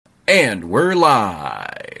And we're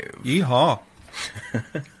live. Yeehaw.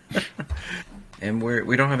 And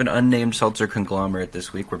we don't have an unnamed seltzer conglomerate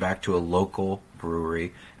this week. We're back to a local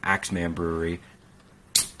brewery, Axeman Brewery.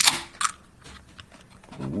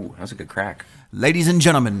 Ooh, that's a good crack. Ladies and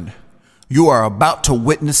gentlemen, you are about to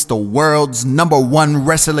witness the world's #1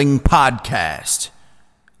 wrestling podcast.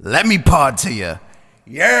 Let me pod to you.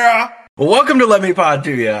 Yeah! Well, welcome to Let Me Pod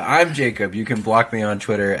to Ya. I'm Jacob. You can block me on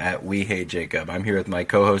Twitter at WeHateJacob. I'm here with my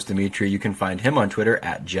co-host Dimitri. You can find him on Twitter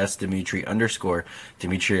at JustDimitri_.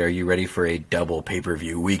 Dimitri, are you ready for a double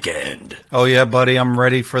pay-per-view weekend? Oh yeah, buddy, I'm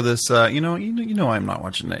ready for this. You know, I'm not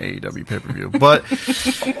watching the AEW pay-per-view, but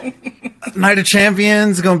Night of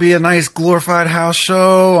Champions is gonna be a nice glorified house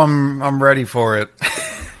show. I'm ready for it.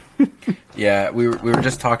 Yeah, we were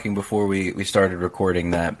just talking before we started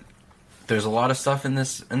recording that there's a lot of stuff in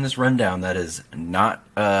this rundown that is not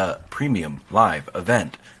premium live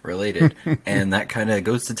event related, and that kind of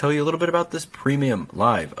goes to tell you a little bit about this premium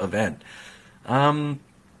live event.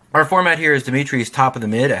 Our format here is Dimitri's top of the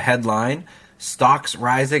mid, a headline, stocks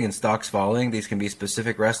rising and stocks falling. These can be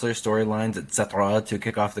specific wrestlers, storylines, etc. to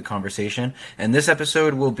kick off the conversation. And this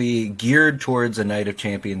episode will be geared towards a Night of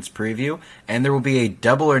Champions preview, and there will be a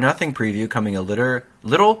Double or Nothing preview coming a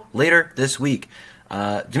little later this week.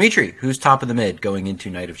 Dimitri, who's top of the mid going into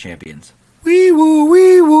Night of Champions? Wee woo,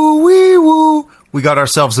 wee woo, wee woo. We got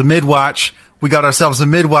ourselves a mid-watch.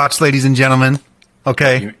 Ladies and gentlemen.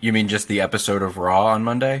 Okay. You mean just the episode of Raw on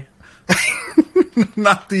Monday?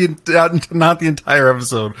 not the entire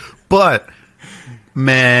episode. But,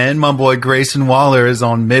 man, my boy Grayson Waller is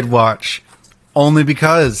on mid-watch. Only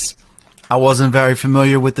because I wasn't very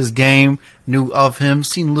familiar with this game. Knew of him.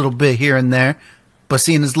 Seen a little bit here and there. But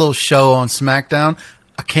seeing his little show on SmackDown,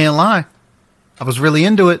 I can't lie. I was really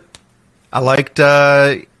into it. I liked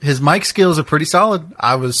his mic skills are pretty solid.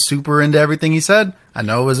 I was super into everything he said. I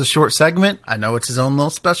know it was a short segment. I know it's his own little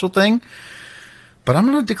special thing. But I'm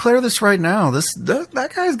going to declare this right now.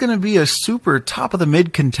 That guy's going to be a super top of the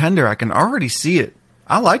mid contender. I can already see it.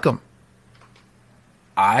 I like him.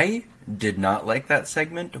 I did not like that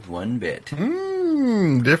segment one bit.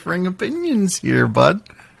 Differing opinions here, bud.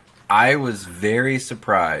 I was very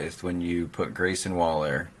surprised when you put Grayson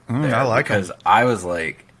Waller there. I like because him. I was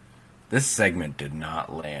like, this segment did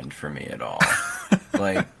not land for me at all.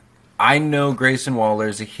 Like, I know Grayson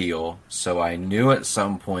Waller's a heel, so I knew at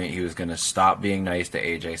some point he was going to stop being nice to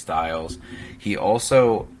AJ Styles. He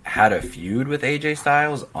also had a feud with AJ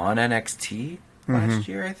Styles on NXT last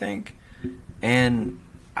year, I think. And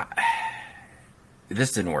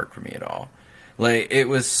this didn't work for me at all. Like, it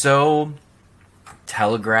was so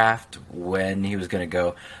telegraphed when he was going to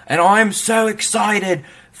go, and I'm so excited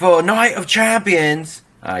for Night of Champions.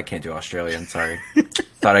 I can't do Australian, sorry.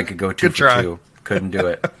 Thought I could go 2 for 2. Couldn't do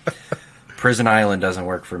it. Prison Island doesn't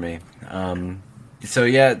work for me. So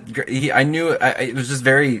yeah, I knew it was just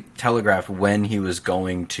very telegraphed when he was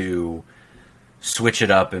going to switch it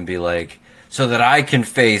up and be like, so that I can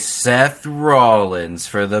face Seth Rollins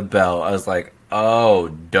for the belt. I was like, oh,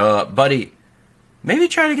 duh. Buddy, maybe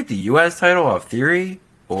try to get the U.S. title off Theory,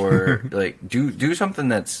 or like do something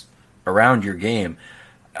that's around your game.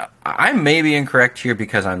 I may be incorrect here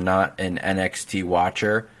because I'm not an NXT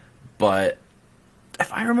watcher, but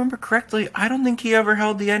if I remember correctly, I don't think he ever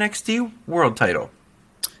held the NXT World title.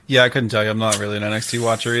 Yeah, I couldn't tell you. I'm not really an NXT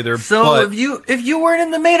watcher either. So but if you weren't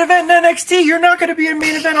in the main event in NXT, you're not going to be in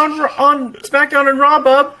main event on SmackDown and Raw,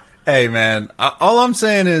 bub. Hey, man, all I'm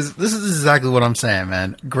saying is, this is exactly what I'm saying,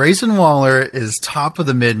 man. Grayson Waller is top of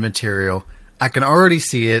the mid material. I can already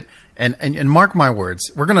see it. And mark my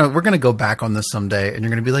words, we're gonna go back on this someday, and you're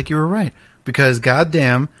gonna be like, you were right. Because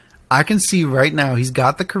goddamn, I can see right now he's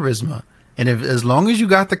got the charisma. And as long as you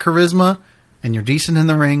got the charisma and you're decent in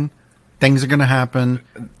the ring, things are gonna happen.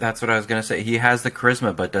 That's what I was gonna say. He has the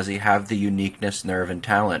charisma, but does he have the uniqueness, nerve, and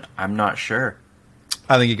talent? I'm not sure.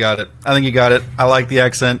 I think you got it. I like the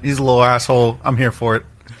accent. He's a little asshole. I'm here for it.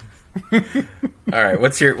 All right,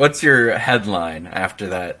 what's your headline after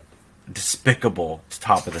that despicable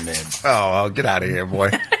top of the mid? Oh, get out of here,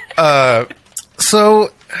 boy. So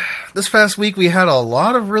this past week we had a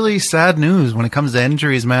lot of really sad news when it comes to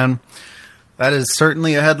injuries, man. That is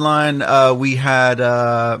certainly a headline. We had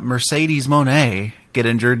Mercedes Moné get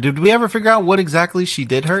injured. Did we ever figure out what exactly she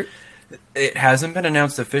did hurt? It hasn't been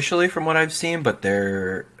announced officially from what I've seen, but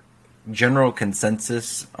their general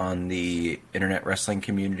consensus on the internet wrestling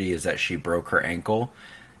community is that she broke her ankle.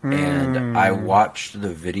 And I watched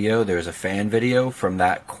the video. There's a fan video from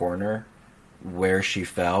that corner where she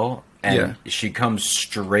fell, and she comes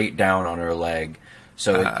straight down on her leg.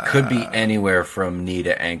 So it could be anywhere from knee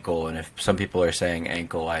to ankle, and if some people are saying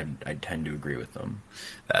ankle, I tend to agree with them.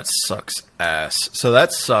 That sucks ass. So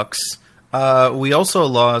that sucks. We also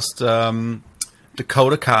lost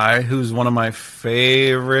Dakota Kai, who's one of my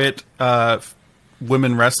favorite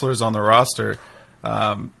women wrestlers on the roster.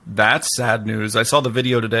 That's sad news. I saw the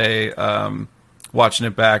video today, watching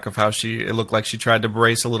it back, of how it looked like she tried to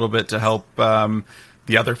brace a little bit to help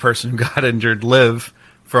the other person who got injured, Liv,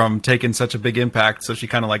 from taking such a big impact. So she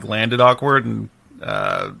kind of like landed awkward and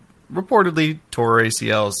reportedly tore her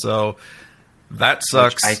ACL. So that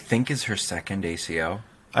sucks. Which I think is her second ACL.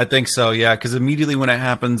 I think so, yeah. Because immediately when it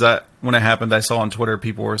happened, I saw on Twitter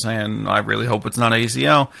people were saying, "I really hope it's not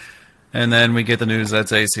ACL." And then we get the news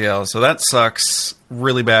that's ACL. So that sucks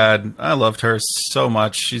really bad. I loved her so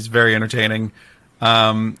much. She's very entertaining.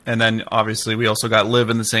 And then obviously we also got Liv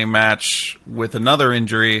in the same match with another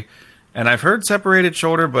injury. And I've heard separated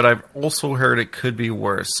shoulder, but I've also heard it could be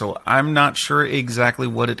worse. So I'm not sure exactly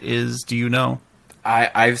what it is. Do you know?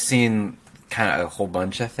 I've seen kind of a whole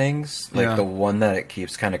bunch of things. Like the one that it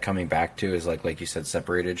keeps kind of coming back to is like you said,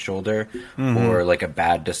 separated shoulder, or like a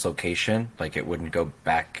bad dislocation. Like it wouldn't go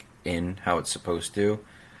back in how it's supposed to.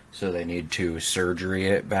 So they need to surgery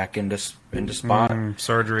it back into spot.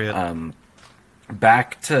 Surgery it.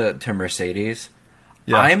 Back to Mercedes.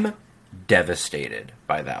 Yeah. I'm devastated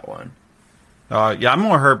by that one. I'm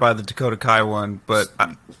more hurt by the Dakota Kai one, but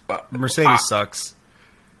Mercedes sucks.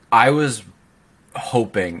 I was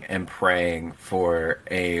hoping and praying for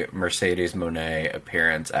a Mercedes Moné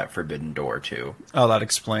appearance at Forbidden Door 2. Oh, that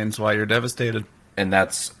explains why you're devastated. And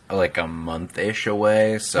that's like a month-ish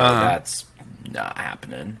away, so that's not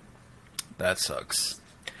happening. That sucks.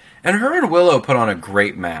 And her and Willow put on a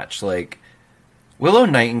great match. Like, Willow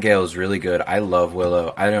Nightingale is really good. I love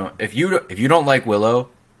Willow. If you don't like Willow,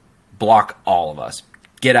 block all of us.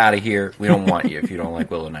 Get out of here. We don't want you if you don't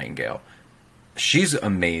like Willow Nightingale. She's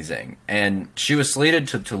amazing, and she was slated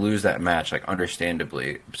to lose that match, like,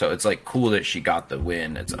 understandably. So it's like cool that she got the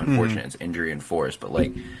win. It's unfortunate it's injury enforced, but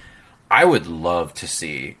like, I would love to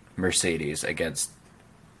see Mercedes against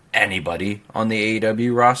anybody on the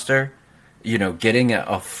AEW roster. You know, getting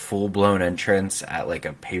a full blown entrance at like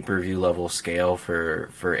a pay per view level scale for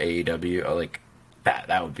AEW, like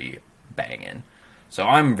that would be banging. So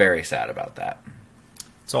I'm very sad about that.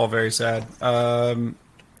 It's all very sad.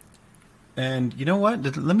 And you know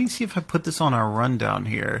what? Let me see if I put this on our rundown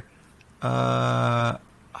here. I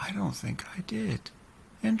don't think I did.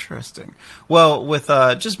 Interesting. Well, with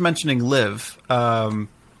just mentioning Liv, I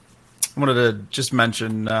wanted to just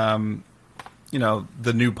mention,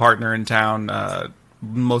 the new partner in town,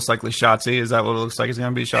 most likely Shotzi. Is that what it looks like it's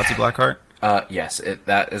going to be, Shotzi Blackheart? Yes,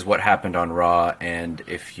 that is what happened on Raw, and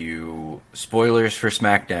spoilers for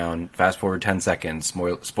SmackDown, fast forward 10 seconds,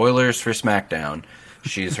 spoilers for SmackDown,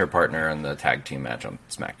 she's her partner in the tag team match on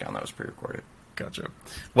SmackDown that was pre-recorded. Gotcha.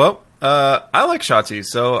 Well, I like Shotzi,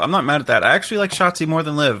 so I'm not mad at that. I actually like Shotzi more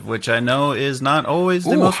than Liv, which I know is not always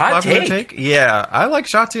the most popular take. Yeah, I like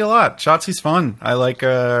Shotzi a lot. Shotzi's fun. I like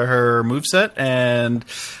her moveset, and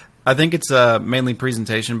I think it's mainly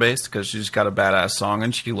presentation based because she's got a badass song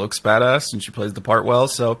and she looks badass and she plays the part well.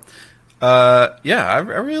 So, I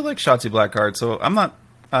really like Shotzi Blackheart. So I'm not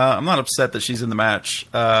upset that she's in the match.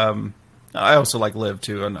 I also like Liv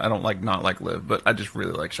too, and I don't not like Liv, but I just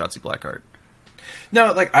really like Shotzi Blackheart.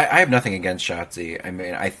 No, like I have nothing against Shotzi. I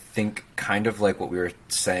mean, I think kind of like what we were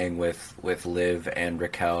saying with Liv and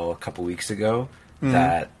Raquel a couple weeks ago,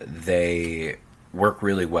 that they work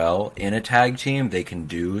really well in a tag team. They can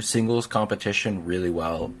do singles competition really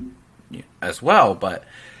well as well, but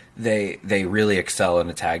they really excel in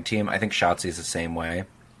a tag team. I think Shotzi's the same way.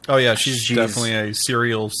 Oh yeah, she's definitely a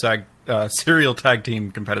serial tag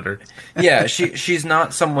team competitor. Yeah, she's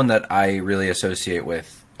not someone that I really associate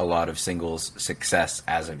with a lot of singles success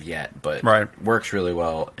as of yet, but works really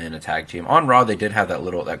well in a tag team. On Raw, they did have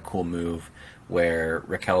that cool move where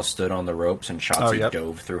Raquel stood on the ropes and Shotzi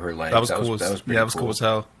dove through her legs. That was cool. That was cool as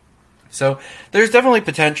hell. So there's definitely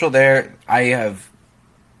potential there. I have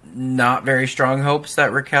not very strong hopes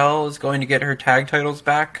that Raquel is going to get her tag titles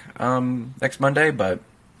back next Monday, but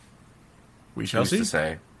we shall see. To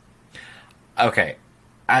say. Okay,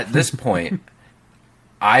 at this point,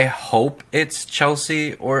 I hope it's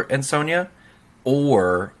Chelsea and Sonya,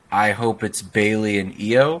 or I hope it's Bayley and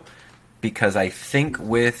Io, because I think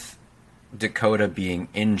with Dakota being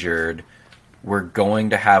injured, we're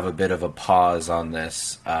going to have a bit of a pause on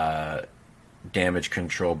this Damage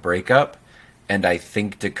Control breakup, and I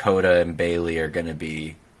think Dakota and Bayley are going to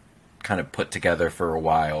be kind of put together for a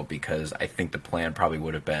while, because I think the plan probably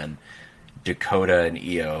would have been Dakota and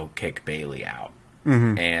Io kick Bayley out.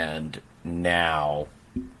 And now,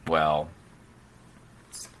 well,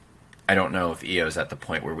 I don't know if Io's at the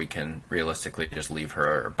point where we can realistically just leave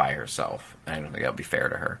her by herself. I don't think that would be fair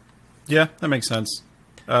to her. Yeah, that makes sense.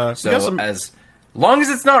 So as long as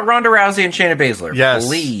it's not Ronda Rousey and Shayna Baszler, yes,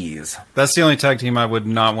 please. That's the only tag team I would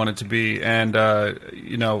not want it to be. And,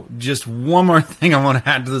 just one more thing I want to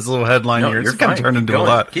add to this little headline here. It's kind of turned into a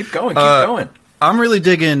lot. Keep going, keep going. I'm really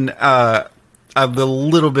digging the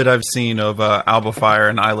little bit I've seen of Alba Fire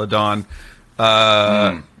and Isla Dawn.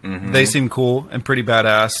 They seem cool and pretty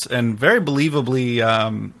badass and very believably,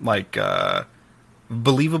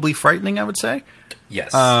 believably frightening, I would say.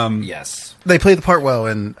 Yes. Yes. They play the part well,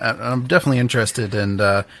 and I'm definitely interested. And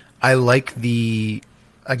I like the,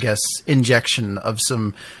 I guess, injection of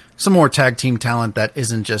some more tag team talent that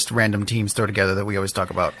isn't just random teams thrown together that we always talk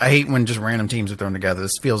about. I hate when just random teams are thrown together.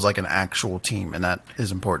 This feels like an actual team, and that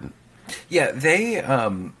is important. Yeah, they.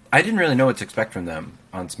 I didn't really know what to expect from them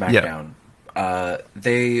on SmackDown. Yeah.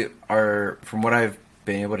 They are, from what I've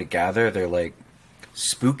been able to gather, they're like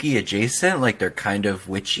spooky adjacent, like they're kind of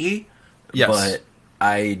witchy. Yes. But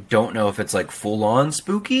I don't know if it's like full on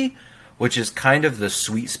spooky, which is kind of the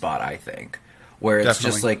sweet spot, I think, where it's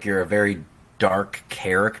just like you're a very dark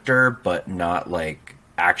character, but not like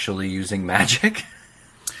actually using magic.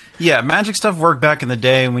 Yeah, magic stuff worked back in the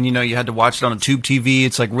day when, you had to watch it on a tube TV.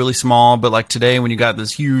 It's like really small, but like today when you got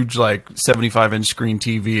this huge like 75-inch screen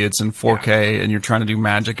TV, it's in 4K and you're trying to do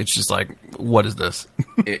magic. It's just like, what is this?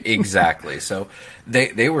 Exactly. So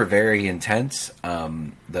they were very intense.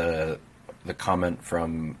 The comment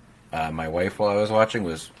from my wife while I was watching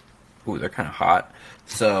was, "Ooh, they're kind of hot."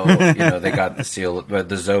 So they got the seal,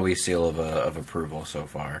 the Zoe seal of approval so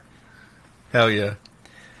far. Hell yeah!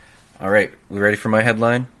 All right, we ready for my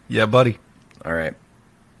headline? Yeah, buddy. All right.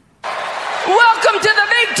 Welcome to the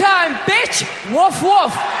big time, bitch! Woof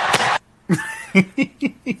woof.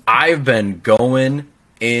 I've been going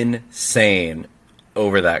insane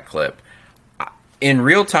over that clip. In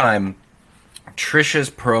real time, Trisha's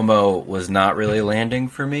promo was not really landing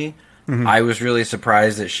for me. Mm-hmm. I was really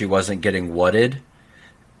surprised that she wasn't getting whatted.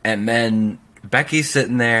 And then Becky's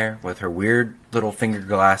sitting there with her weird little finger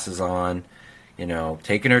glasses on,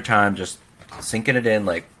 taking her time, just sinking it in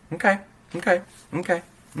like, okay.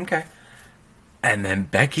 And then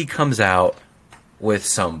Becky comes out with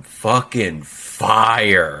some fucking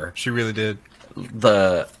fire. She really did.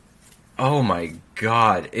 Oh my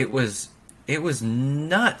God. It was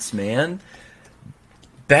nuts, man.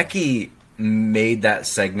 Becky made that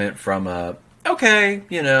segment from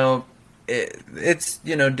it's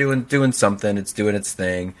doing something, it's doing its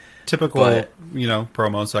thing. Typical,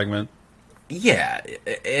 promo segment. Yeah,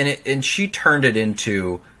 and she turned it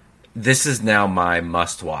into, this is now my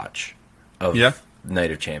must watch of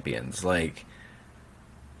Night of Champions. Like,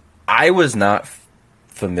 I was not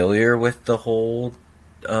familiar with the whole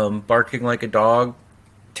barking like a dog,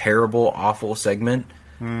 terrible, awful segment.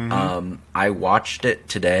 Mm-hmm. I watched it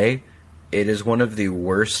today. It is one of the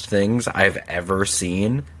worst things I've ever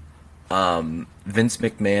seen. Vince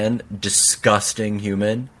McMahon, disgusting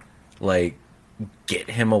human. Like, get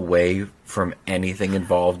him away from anything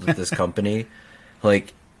involved with this company.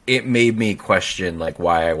 Like, it made me question like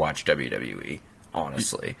why I watch WWE.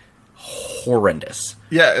 Honestly, horrendous.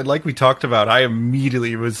 Yeah, like we talked about, I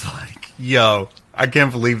immediately was like, "Yo, I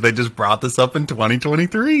can't believe they just brought this up in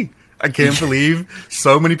 2023." I can't believe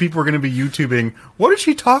so many people are going to be YouTubing, what is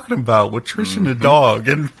she talking about with Trish and the dog?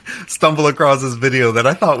 And stumble across this video that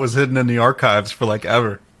I thought was hidden in the archives for like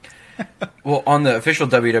ever. Well, on the official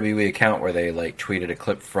WWE account where they like tweeted a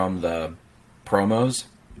clip from the promos,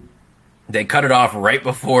 they cut it off right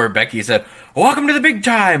before Becky said, "Welcome to the big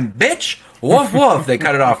time, bitch! Woof woof." They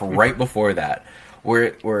cut it off right before that,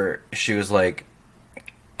 where she was like,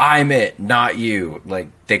 "I'm it, not you." Like,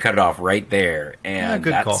 they cut it off right there, and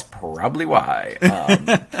that's probably why.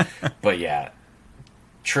 But yeah,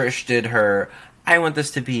 Trish did her, "I want this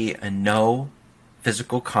to be a no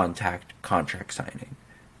physical contact contract signing."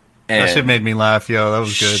 And that shit made me laugh, yo. That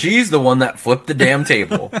was good. She's the one that flipped the damn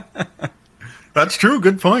table. That's true.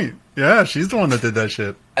 Good point. Yeah, she's the one that did that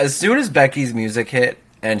shit. As soon as Becky's music hit,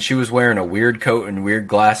 and she was wearing a weird coat and weird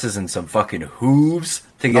glasses and some fucking hooves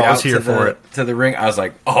to get out to the ring, I was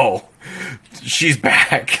like, oh, she's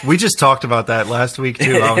back. We just talked about that last week,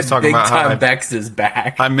 too. I was talking about how Bex is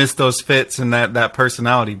back. I miss those fits and that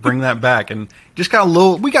personality. Bring that back. And we got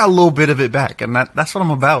a little bit of it back, and that's what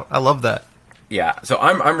I'm about. I love that. Yeah, so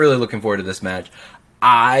I'm really looking forward to this match.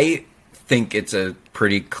 I think it's a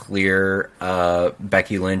pretty clear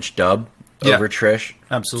Becky Lynch dub over Trish.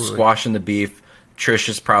 Absolutely. Squashing the beef, Trish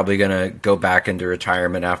is probably gonna go back into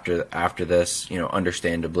retirement after this.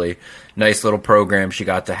 Understandably, nice little program she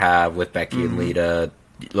got to have with Becky and Lita.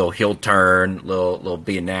 Little heel turn, little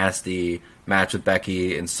being nasty match with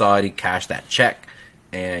Becky and Saudi. Cash that check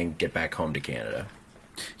and get back home to Canada.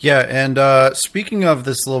 Yeah, and speaking of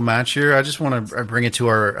this little match here, I just want to bring it to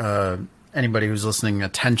our anybody who's listening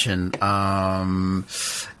attention.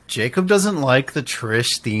 Jacob doesn't like the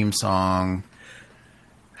Trish theme song.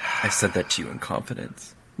 I said that to you in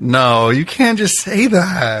confidence. No, you can't just say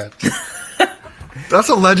that. That's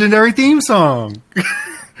a legendary theme song.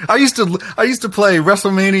 I used to play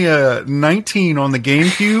WrestleMania 19 on the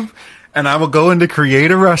GameCube, and I would go into Create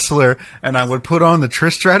a Wrestler, and I would put on the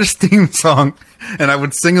Trish Stratus theme song, and I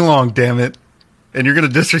would sing along. Damn it! And you're gonna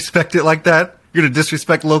disrespect it like that? You're gonna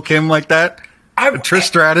disrespect Lil Kim like that? Trish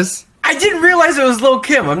Stratus. I didn't realize it was Lil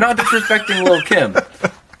Kim. I'm not disrespecting Lil Kim.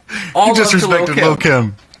 You disrespected Lil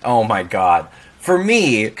Kim. Oh my god! For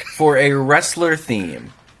me, for a wrestler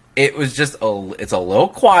theme, it was just it's a little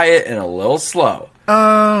quiet and a little slow.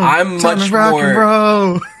 I'm much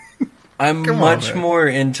more. I'm much more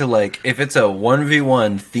into if it's a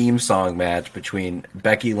 1v1 theme song match between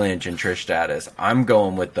Becky Lynch and Trish Stratus. I'm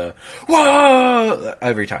going with the whoa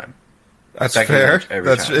every time. That's fair. Time.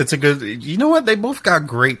 It's a good. You know what? They both got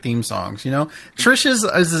great theme songs. Trish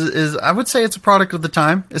is I would say it's a product of the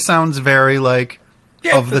time. It sounds very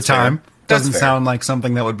of the time. Fair. Doesn't sound like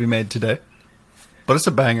something that would be made today. But it's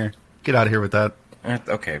a banger. Get out of here with that.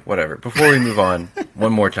 Okay, whatever. Before we move on,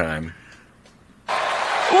 one more time.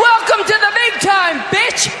 Welcome to the big time,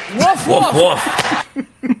 bitch! Woof, woof.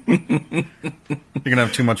 You're going to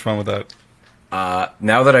have too much fun with that.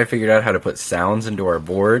 Now that I figured out how to put sounds into our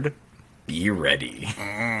board, be ready.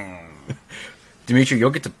 Dimitri,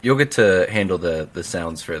 you'll get to handle the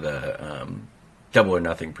sounds for the Double or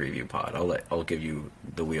Nothing preview pod. I'll give you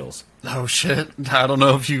the wheels. Oh shit! I don't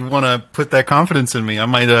know if you want to put that confidence in me. I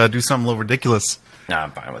might do something a little ridiculous. Nah,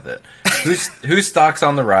 I'm fine with it. Whose stock's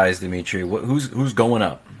on the rise, Dimitri? Who's going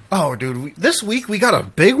up? Oh, dude! This week we got a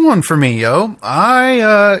big one for me, yo.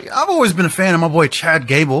 I've always been a fan of my boy Chad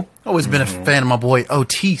Gable. Always been a fan of my boy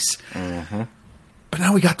Otis. But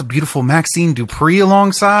now we got the beautiful Maxine Dupree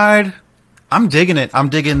alongside. I'm digging it. I'm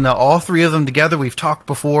digging all three of them together. We've talked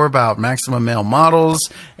before about Maximum Male Models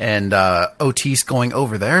and Otis going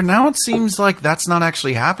over there. Now it seems like that's not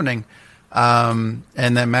actually happening. And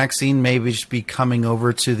that Maxine may just be coming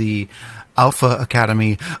over to the Alpha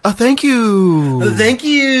Academy. Thank you. Thank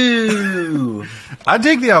you. I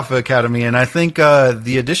dig the Alpha Academy, and I think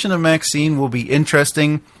the addition of Maxine will be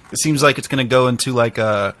interesting. It seems like it's going to go into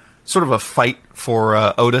a sort of a fight for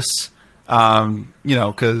Otis,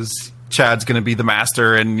 because Chad's going to be the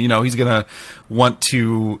master, and he's going to want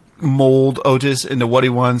to mold Otis into what he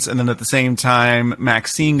wants, and then at the same time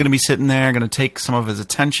Maxine going to be sitting there going to take some of his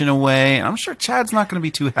attention away, and I'm sure Chad's not going to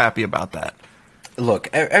be too happy about that. Look,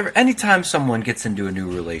 anytime someone gets into a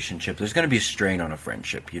new relationship, there's going to be a strain on a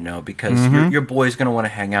friendship, because your boy's going to want to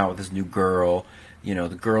hang out with his new girl. The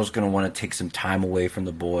girl's going to want to take some time away from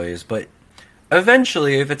the boys, but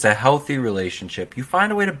eventually, if it's a healthy relationship, you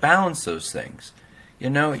find a way to balance those things.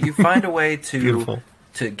 You find a way to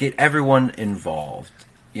get everyone involved.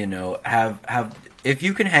 Have if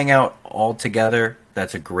you can hang out all together,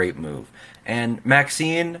 that's a great move. And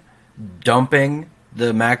Maxine dumping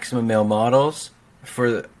the Maximum Male Models for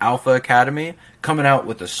the Alpha Academy, coming out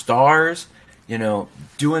with the stars,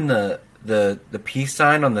 doing the peace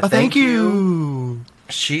sign on the thank you.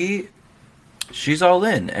 She's all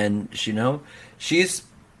in, and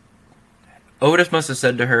Otis must have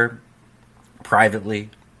said to her privately,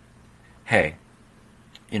 hey,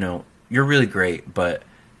 you're really great, but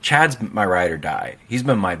Chad's my ride or die. He's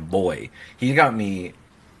been my boy. He got me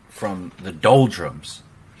from the doldrums.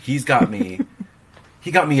 He got me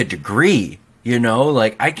a degree,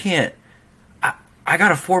 I can't, I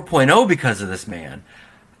got a 4.0 because of this man.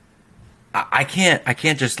 I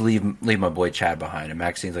can't just leave my boy Chad behind. And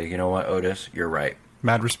Maxine's like, you know what, Otis, you're right.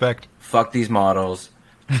 Mad respect. Fuck these models.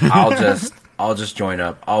 I'll just join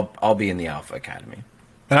up. I'll be in the Alpha Academy.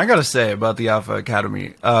 And I gotta say about the Alpha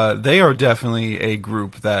Academy, they are definitely a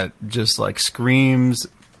group that just screams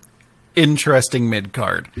interesting mid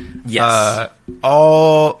card. Yes.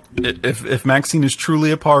 If Maxine is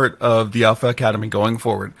truly a part of the Alpha Academy going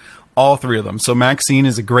forward, all three of them. So Maxine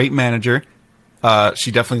is a great manager.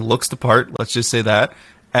 She definitely looks the part. Let's just say that.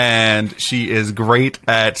 And she is great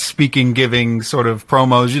at speaking, giving sort of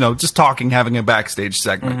promos, just talking, having a backstage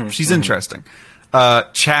segment. She's interesting.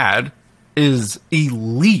 Chad is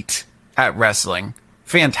elite at wrestling.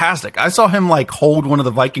 Fantastic. I saw him hold one of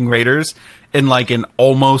the Viking Raiders in an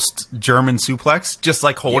almost German suplex, just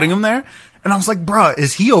holding him there. And I was like, bruh,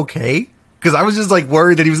 is he okay? Because I was just like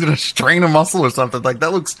worried that he was going to strain a muscle or something. Like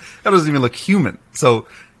that doesn't even look human. So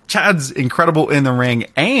Chad's incredible in the ring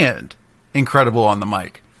and incredible on the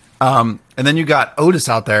mic. And then you got Otis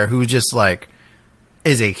out there who just like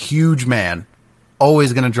is a huge man,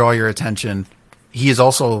 always going to draw your attention. He is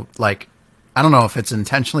also like, I don't know if it's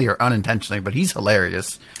intentionally or unintentionally, but he's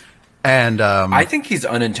hilarious. And I think he's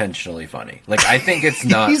unintentionally funny. Like I think it's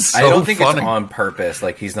not. He's so I don't think funny. it's on purpose.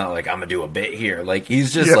 Like he's not like I'm gonna do a bit here. Like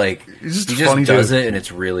he's just he just funny does dude. it, and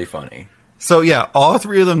it's really funny. So yeah, all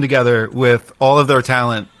three of them together with all of their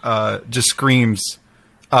talent just screams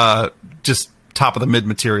just top of the mid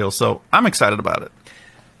material. So I'm excited about it.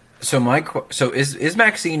 So is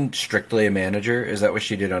Maxine strictly a manager? Is that what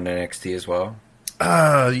she did on NXT as well?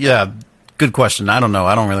 Yeah, good question. I don't know.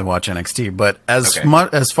 I don't really watch NXT, but as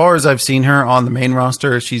Okay. far as I've seen her on the main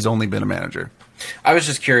roster, she's only been a manager. I was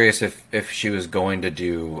just curious if she was going to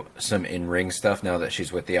do some in-ring stuff now that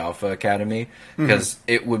she's with the Alpha Academy, because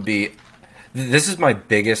it would be. This is my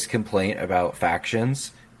biggest complaint about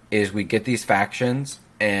factions: is we get these factions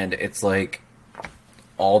and it's like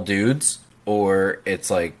all dudes, or it's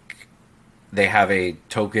like they have a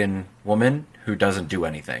token woman who doesn't do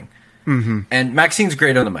anything. And Maxine's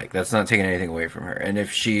great on the mic. That's not taking anything away from her. And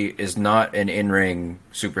if she is not an in-ring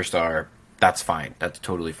superstar, that's fine. That's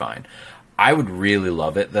totally fine. I would really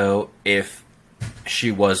love it, though, if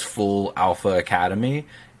she was full Alpha Academy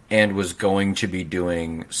and was going to be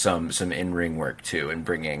doing some in-ring work, too, and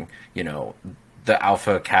bringing, the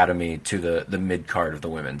Alpha Academy to the mid-card of the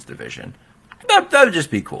women's division. That would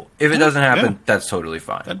just be cool. If it doesn't happen, that's totally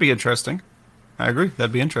fine. That'd be interesting. I agree.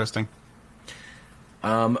 That'd be interesting.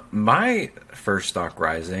 My first stock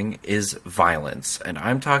rising is violence, and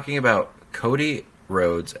I'm talking about Cody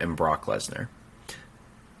Rhodes and Brock Lesnar.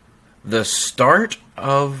 The start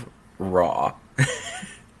of Raw,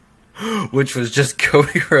 which was just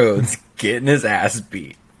Cody Rhodes getting his ass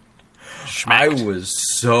beat. I was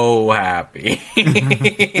so happy.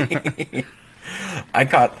 I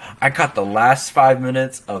caught the last 5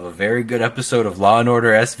 minutes of a very good episode of Law and Order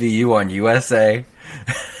SVU on USA.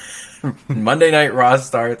 Monday Night Raw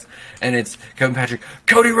starts, and it's Kevin Patrick.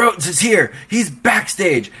 Cody Rhodes is here. He's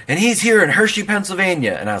backstage, and he's here in Hershey,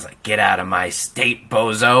 Pennsylvania. And I was like, get out of my state,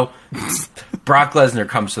 bozo. Brock Lesnar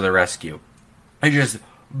comes to the rescue. He just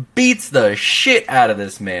beats the shit out of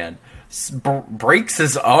this man. Breaks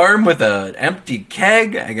his arm with an empty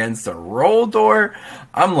keg against a roll door.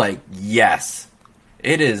 I'm like, yes.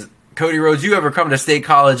 It is. Cody Rhodes, you ever come to State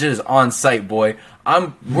College, it is on site, boy.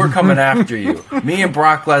 We're coming after you. Me and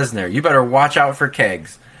Brock Lesnar. You better watch out for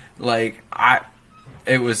kegs. It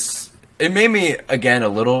made me again a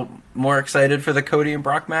little more excited for the Cody and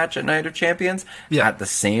Brock match at Night of Champions. Yeah. At the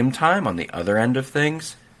same time, on the other end of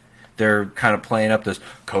things, they're kind of playing up this,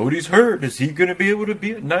 Cody's hurt. Is he going to be able to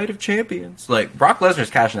be at Night of Champions? Like, Brock Lesnar's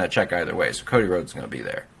cashing that check either way, so Cody Rhodes is going to be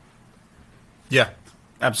there. Yeah,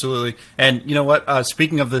 absolutely. And you know what?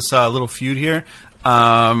 Speaking of this little feud here,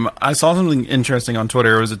 I saw something interesting on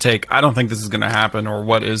Twitter. It was a take. I don't think this is going to happen or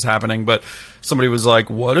what is happening, but somebody was like,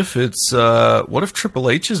 what if Triple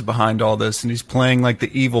H is behind all this and he's playing like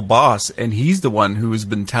the evil boss and he's the one who has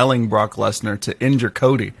been telling Brock Lesnar to injure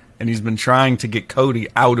Cody and he's been trying to get Cody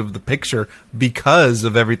out of the picture because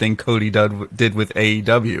of everything Cody did with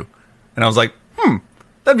AEW. And I was like,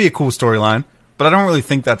 that'd be a cool storyline. But I don't really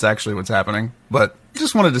think that's actually what's happening. But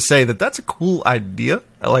just wanted to say that that's a cool idea.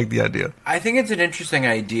 I like the idea. I think it's an interesting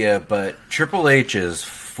idea, but Triple H is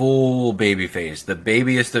full babyface, the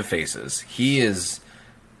babiest of faces. He is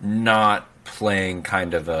not playing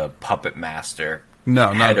kind of a puppet master,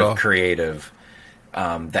 No, not head at all. of creative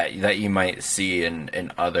that you might see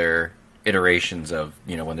in other iterations of,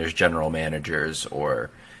 when there's general managers or,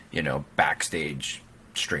 backstage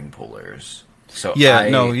string pullers. So Yeah,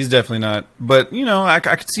 no, he's definitely not. But I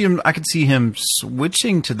could see him. I could see him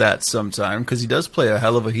switching to that sometime because he does play a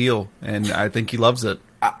hell of a heel, and I think he loves it.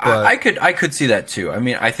 I could see that too. I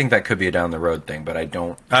mean, I think that could be a down the road thing, but I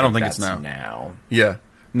don't think it's that's now. Yeah,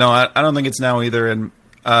 no, I don't think it's now either. And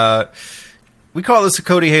we call this a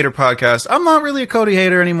Cody hater podcast. I'm not really a Cody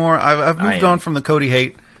hater anymore. I've moved on from the Cody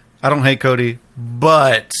hate. I don't hate Cody,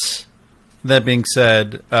 but that being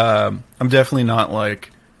said, I'm definitely not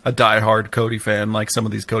like a diehard Cody fan like some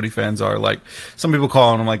of these Cody fans are. Like some people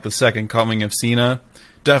call him like the second coming of Cena.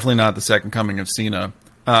 Definitely not the second coming of Cena.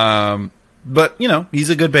 But he's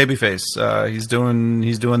a good babyface. He's doing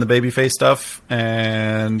the babyface stuff,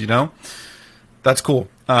 and that's cool.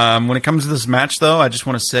 When it comes to this match, though, I just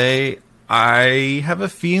want to say I have a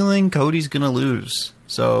feeling Cody's gonna lose.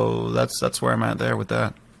 So that's where I'm at there with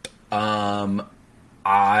that.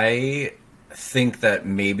 I think that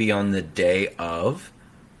maybe on the day of,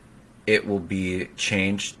 it will be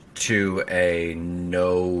changed to a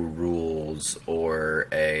no rules or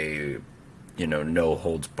a, no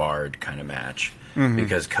holds barred kind of match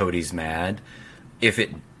because Cody's mad. If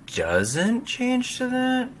it doesn't change to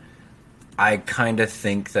that, I kind of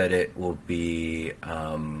think that it will be,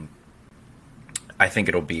 I think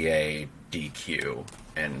it'll be a DQ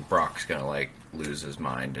and Brock's going to lose his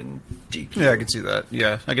mind and DQ. Yeah, I can see that.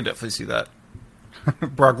 Yeah, I can definitely see that.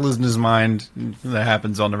 Brock losing his mind, that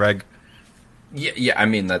happens on the reg. Yeah, I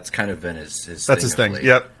mean, that's kind of been his That's his thing,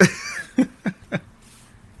 yep.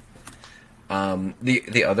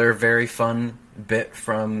 The other very fun bit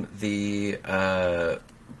from the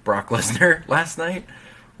Brock Lesnar last night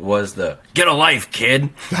was the "Get a life, kid."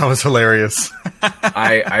 That was hilarious.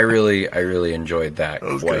 I really enjoyed that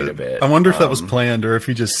quite a bit. I wonder if that was planned or if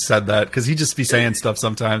he just said that, because he just be saying stuff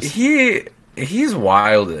sometimes. He's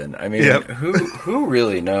wildin'. I mean, Yep. who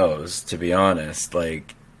really knows? To be honest,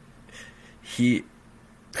 he.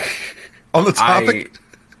 On the topic,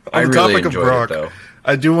 I really topic of enjoyed Brock, it, though.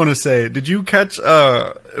 I do want to say, did you catch?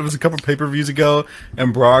 It was a couple pay-per-views ago,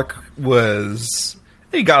 and Brock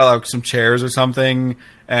he got some chairs or something,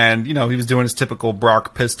 and he was doing his typical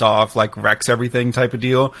Brock pissed off, wrecks everything type of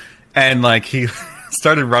deal, and he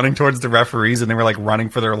started running towards the referees, and they were running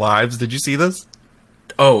for their lives. Did you see this?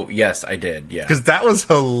 Oh yes, I did. Yeah, Because that was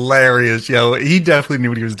hilarious, yo. He definitely knew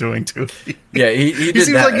what he was doing too. yeah. He He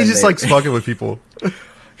seems like he's just fucking with people.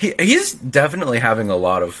 He's definitely having a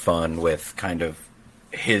lot of fun with kind of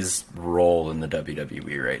his role in the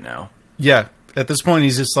WWE right now. Yeah, at this point,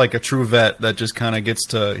 he's just like a true vet that just kind of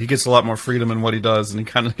gets a lot more freedom in what he does, and he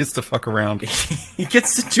kind of gets to fuck around. He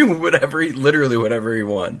gets to do literally whatever he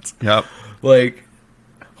wants. Yep.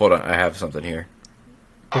 Hold on, I have something here.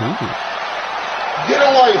 Ooh. Get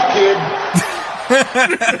a life,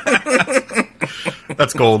 kid.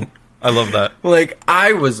 That's gold. I love that.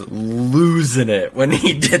 I was losing it when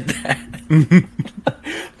he did that.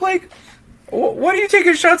 What are you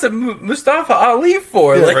taking shots at Mustafa Ali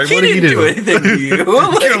for? Yeah, right. He What did didn't he do do? anything to you. Get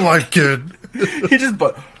a life, kid. He just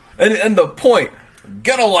and the point,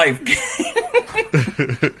 get a life.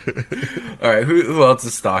 All right, who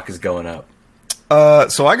else's stock is going up?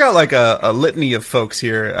 So I got a litany of folks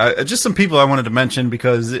here. Just some people I wanted to mention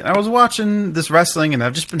because I was watching this wrestling and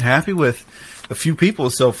I've just been happy with a few people.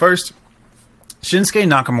 So first, Shinsuke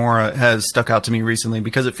Nakamura has stuck out to me recently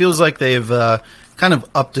because it feels like they've kind of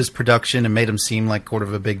upped his production and made him seem like sort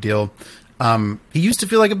of a big deal. He used to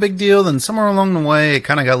feel like a big deal, then somewhere along the way it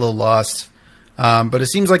kind of got a little lost. But it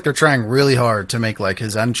seems like they're trying really hard to make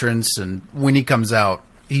his entrance, and when he comes out,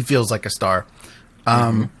 he feels like a star.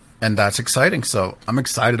 And that's exciting. So I'm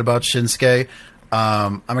excited about Shinsuke.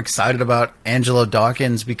 I'm excited about Angelo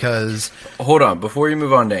Dawkins because... Hold on, before you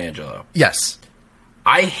move on to Angelo. Yes.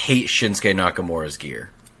 I hate Shinsuke Nakamura's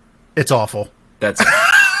gear. It's awful. That's...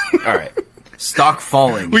 All right. Stock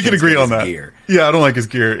falling. We can agree on that. Gear. Yeah, I don't like his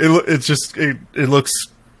gear. It looks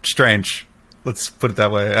strange. Let's put it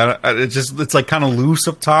that way. It's kind of loose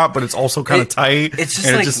up top, but it's also kind of tight. It's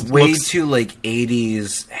just way too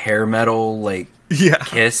 80s hair metal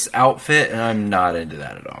Kiss outfit, and I'm not into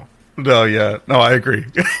that at all. No, yeah. No, I agree.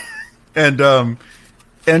 And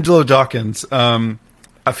Angelo Dawkins, I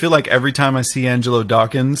feel like every time I see Angelo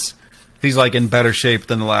Dawkins, he's in better shape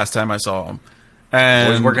than the last time I saw him. And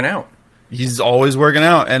always working out. He's always working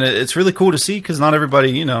out, and it's really cool to see because not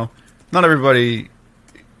everybody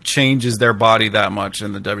changes their body that much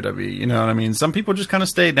in the WWE. You know what I mean? Some people just kind of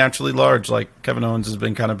stay naturally large, like Kevin Owens has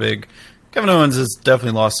been kind of big. Kevin Owens has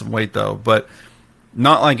definitely lost some weight though, but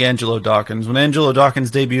not like Angelo Dawkins. When Angelo Dawkins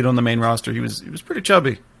debuted on the main roster, he was pretty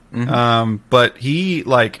chubby. Mm-hmm. But he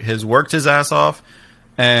has worked his ass off,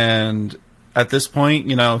 and at this point,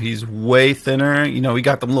 he's way thinner. He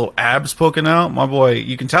got them little abs poking out. My boy,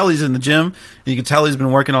 you can tell he's in the gym. You can tell he's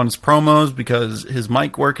been working on his promos because his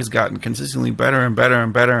mic work has gotten consistently better and better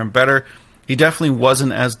and better and better. He definitely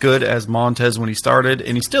wasn't as good as Montez when he started,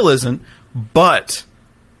 and he still isn't, but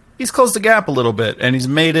he's closed the gap a little bit, and he's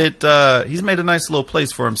made a nice little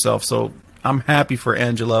place for himself. So I'm happy for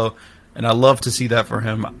Angelo, and I love to see that for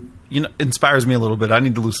him. It inspires me a little bit. I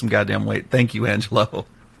need to lose some goddamn weight. Thank you, Angelo.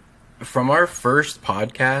 From our first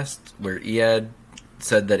podcast where Iad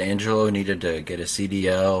said that Angelo needed to get a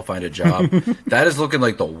CDL, find a job, that is looking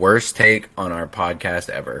like the worst take on our podcast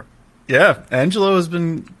ever. Yeah, Angelo has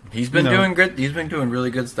been... He's been doing good. He's been doing really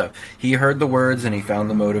good stuff. He heard the words and he found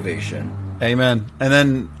the motivation. Amen. And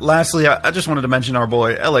then lastly, I just wanted to mention our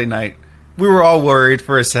boy, LA Knight. We were all worried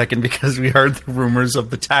for a second because we heard the rumors of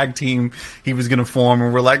the tag team he was going to form,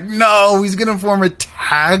 and we're like, no, he's going to form a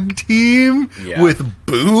tag team with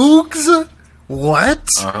Boogs? what?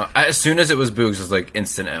 As soon as it was Boogs, it was like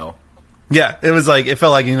instant L. Yeah, it was like, it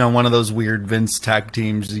felt like, one of those weird Vince tag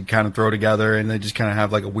teams you kind of throw together and they just kind of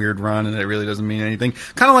have like a weird run and it really doesn't mean anything.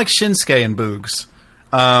 Kind of like Shinsuke and Boogs.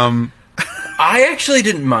 I actually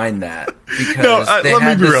didn't mind that because Let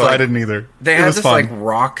me be real, I didn't either. They It had was this fun. like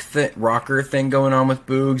rocker thing going on with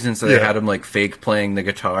Boogs, and so they Yeah. had him like fake playing the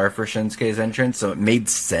guitar for Shinsuke's entrance, so it made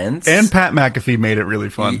sense. And Pat McAfee made it really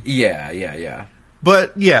fun. Yeah.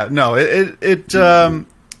 But yeah, no,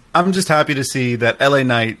 I'm just happy to see that LA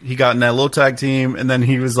Knight, he got in that little tag team, and then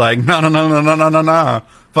he was like, no.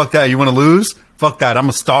 Fuck that. You want to lose? Fuck that. I'm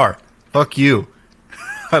a star. Fuck you.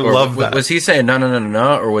 I love that. Was he saying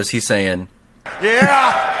no, or was he saying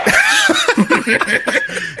Yeah!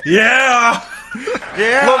 Yeah.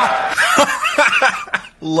 Yeah!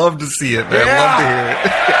 Love to see it, man. Love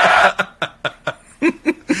to hear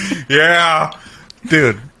it. Yeah.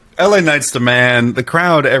 Dude, LA Knight's the man. The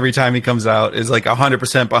crowd, every time he comes out, is like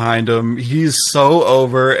 100% behind him. He's so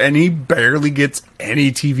over, and he barely gets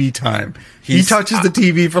any TV time. He touches the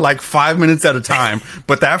TV for like 5 minutes at a time,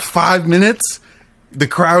 but that 5 minutes, the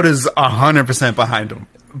crowd is 100% behind him.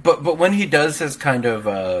 But when he does his kind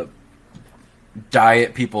of die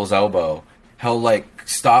at people's elbow, he'll like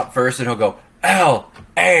stop first and he'll go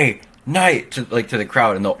LA Knight to the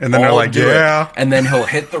crowd, and And then they're all like, do yeah. it. And then he'll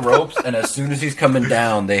hit the ropes, and as soon as he's coming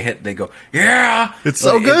down, they go, yeah. It's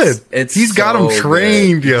so Like, good. He's got him so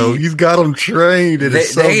trained, good. yo. He's got him trained. It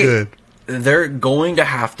is so good. They're going to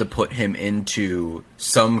have to put him into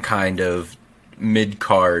some kind of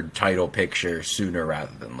mid-card title picture sooner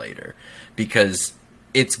rather than later, because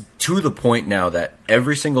it's to the point now that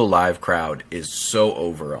every single live crowd is so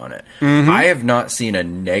over on it. Mm-hmm. I have not seen a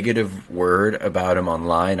negative word about him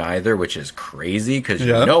online either, which is crazy because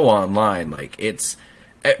online, like, it's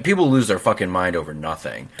people lose their fucking mind over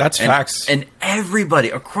nothing. That's facts. And everybody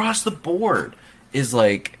across the board is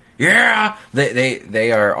like, yeah,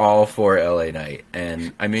 they are all for LA Knight.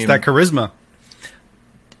 And I mean, It's that charisma.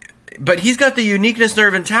 but he's got the uniqueness,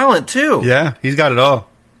 nerve, and talent too. Yeah, he's got it all.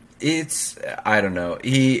 It's, I don't know.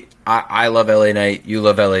 I love LA Knight. You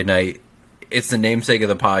love LA Knight. It's the namesake of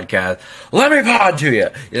the podcast. Let me pod to you.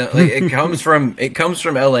 You know, like, it comes from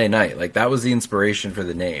LA Knight. Like, that was the inspiration for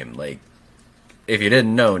the name. Like, if you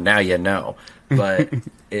didn't know, now you know. But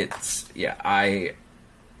it's,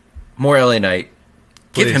 more LA Knight.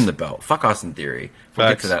 Give Please. him the belt. Fuck Austin Theory. We'll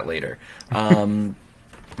Facts. get to that later.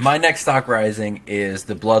 My next stock rising is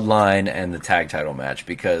the Bloodline and the tag title match,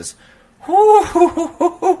 because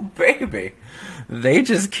whoo, baby, they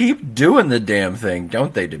just keep doing the damn thing,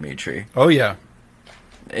 don't they, Dimitri? Oh, yeah.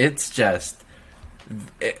 It's just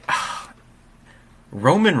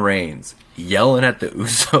Roman Reigns yelling at the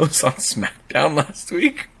Usos on SmackDown last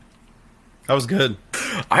week. That was good.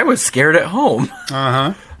 I was scared at home.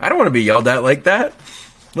 Uh-huh. I don't want to be yelled at like that.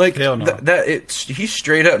 Like, Hell no. He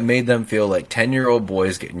straight up made them feel like 10-year-old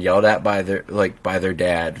boys getting yelled at by their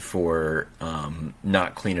dad for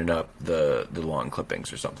not cleaning up the lawn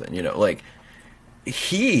clippings or something. You know, like,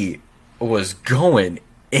 he was going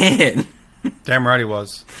in. Damn right he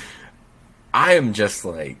was. I I am just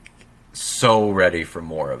like so ready for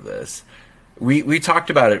more of this. We talked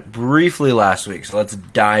about it briefly last week, so let's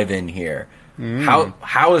dive in here.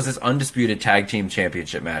 How is this undisputed tag team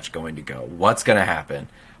championship match going to go? What's going to happen?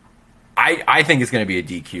 I think it's going to be a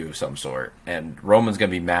DQ of some sort, and Roman's going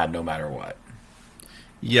to be mad no matter what.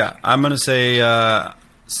 Yeah, I'm going to say,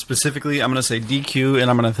 specifically, I'm going to say DQ,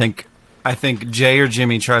 and I think Jay or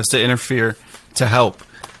Jimmy tries to interfere to help.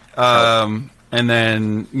 And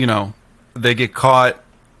then, they get caught,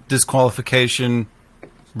 disqualification,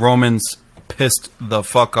 Roman's pissed the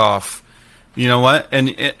fuck off. You know what?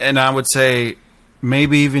 And I would say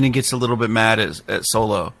maybe even he gets a little bit mad at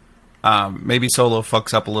Solo. Maybe Solo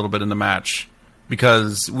fucks up a little bit in the match,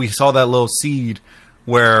 because we saw that little seed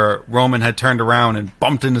where Roman had turned around and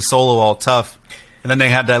bumped into Solo all tough, and then they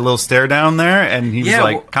had that little stare down there, and he was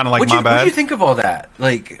kind of like, my bad. What do you think of all that?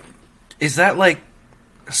 Like, is that like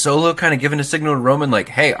Solo kind of giving a signal to Roman, like,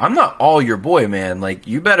 hey, I'm not all your boy, man. Like,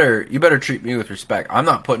 you better treat me with respect. I'm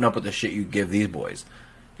not putting up with the shit you give these boys.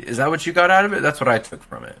 Is that what you got out of it? That's what I took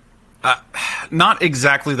from it. Not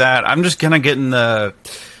exactly that. I'm just kind of getting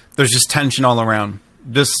there's just tension all around.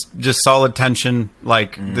 Just solid tension.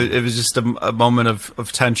 Like, it was just a moment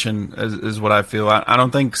of tension is what I feel. I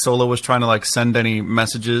don't think Solo was trying to, like, send any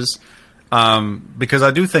messages. Because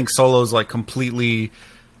I do think Solo's, like, completely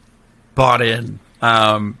bought in.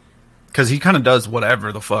 Because he kind of does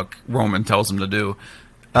whatever the fuck Roman tells him to do.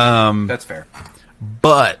 That's fair.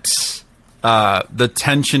 But the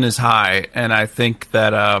tension is high, and I think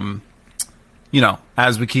that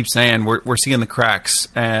as we keep saying, we're seeing the cracks,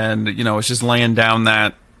 and it's just laying down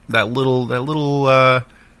that little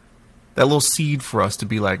seed for us to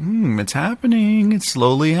be like, it's happening, it's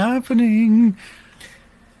slowly happening.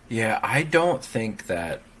 Yeah, I don't think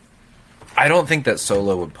that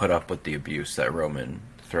Solo would put up with the abuse that Roman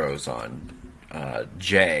throws on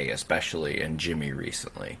Jay, especially, and Jimmy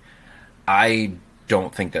recently. I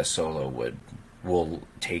don't think that Solo will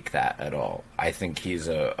take that at all. I think he's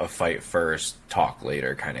a fight first, talk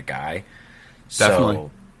later kind of guy. Definitely.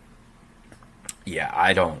 So, yeah,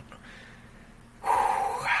 I don't.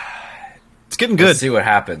 It's getting good. Let's see what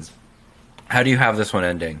happens. How do you have this one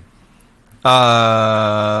ending?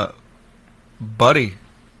 Buddy.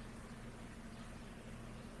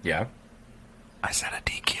 Yeah. I said a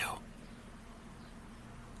DQ.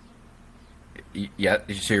 Yeah,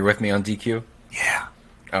 so you're with me on DQ? Yeah.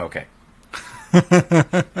 Oh, okay.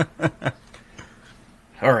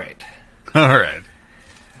 All right. All right.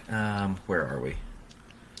 Where are we?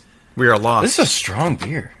 We are lost. This is a strong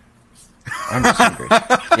beer. I'm just hungry.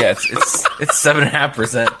 Yeah, it's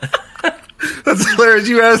 7.5%. That's hilarious.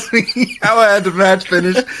 You asked me how I had the match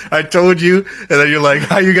finished. I told you, and then you're like,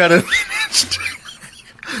 how you got it finished?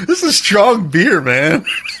 This is strong beer, man.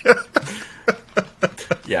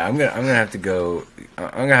 Yeah, I'm gonna have to go.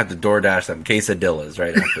 I'm gonna have to DoorDash some quesadillas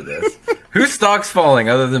right after this. Whose stock's falling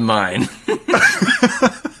other than mine?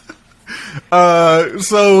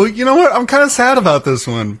 So you know what? I'm kind of sad about this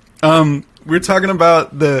one. We're talking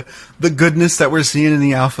about the goodness that we're seeing in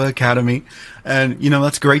the Alpha Academy, and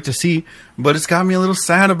that's great to see. But it's got me a little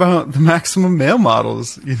sad about the Maximum Male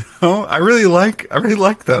models. I really like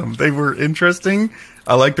them. They were interesting.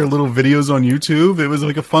 I like their little videos on YouTube. It was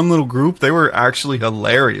like a fun little group. They were actually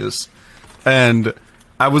hilarious. And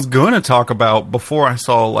I was going to talk about, before I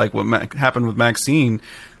saw like what happened with Maxine,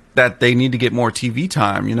 that they need to get more TV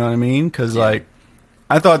time. You know what I mean? Because like,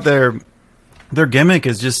 I thought their gimmick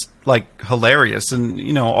is just like hilarious,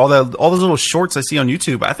 and all those little shorts I see on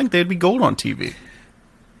YouTube, I think they'd be gold on TV.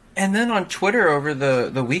 And then on Twitter over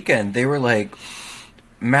the weekend, they were like,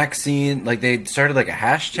 Maxine, like they started like a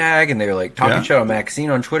hashtag, and they were like talking shit on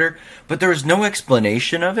Maxine on Twitter, but there was no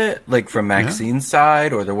explanation of it, like from Maxine's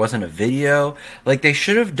side, or there wasn't a video. Like they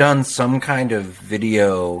should have done some kind of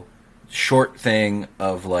video short thing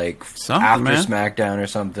of like after SmackDown or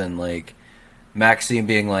something, like Maxine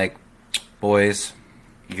being like, boys,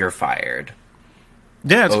 you're fired.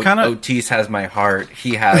 Yeah, it's kind of Otis has my heart.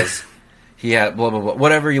 He had blah blah blah.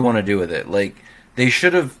 Whatever you want to do with it. Like they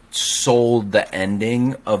should have sold the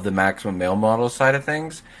ending of the Maximum Male Model side of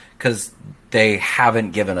things, because they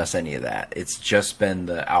haven't given us any of that. It's just been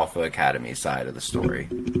the Alpha Academy side of the story.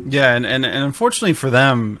 Yeah, and unfortunately for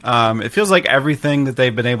them, it feels like everything that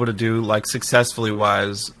they've been able to do, like successfully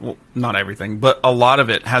wise, well, not everything, but a lot of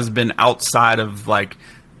it has been outside of like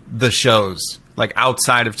the shows, like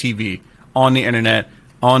outside of TV, on the internet,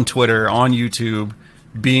 on Twitter, on YouTube,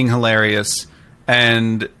 being hilarious.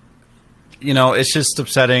 And it's just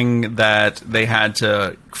upsetting that they had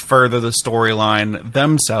to further the storyline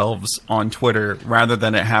themselves on Twitter rather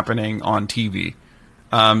than it happening on TV.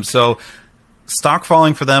 So stock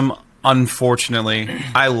falling for them, unfortunately.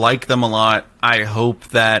 I like them a lot. I hope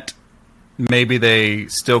that maybe they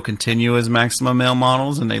still continue as Maximum Male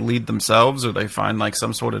models and they lead themselves, or they find like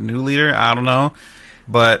some sort of new leader. I don't know.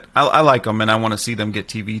 But I like them, and I want to see them get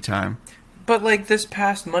TV time. But like this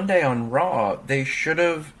past Monday on Raw, they should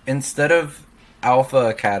have, instead of Alpha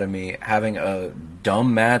Academy having a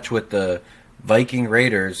dumb match with the Viking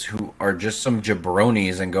Raiders, who are just some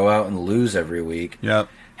jabronis and go out and lose every week,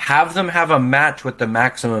 have them have a match with the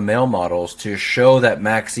Maximum Male models to show that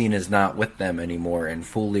Maxine is not with them anymore and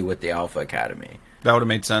fully with the Alpha Academy. That would have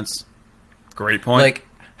made sense. Great point. Like,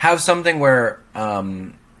 have something where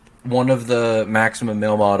one of the Maximum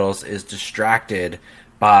Male models is distracted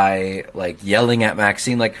by like yelling at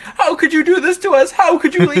Maxine, like, "How could you do this to us? How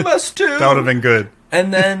could you leave us too?" That would have been good.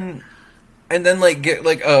 And then like get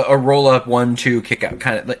like a roll up 1-2 kick out,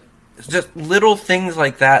 kind of like just little things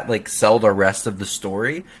like that, like sell the rest of the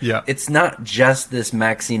story. Yeah, it's not just this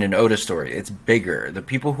Maxine and Otis story; it's bigger. The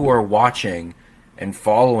people who are watching and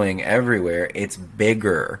following everywhere, it's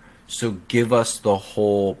bigger. So give us the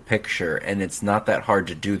whole picture, and it's not that hard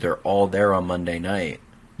to do. They're all there on Monday night.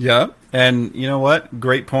 Yeah, and you know what?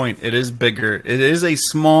 Great point. It is bigger. It is a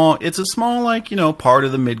small. It's a small, like part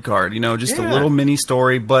of the mid card. Just a little mini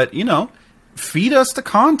story, but feed us the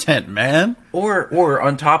content, man. Or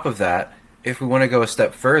on top of that, if we want to go a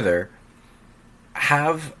step further,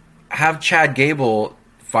 have Chad Gable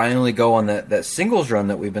finally go on that singles run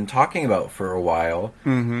that we've been talking about for a while,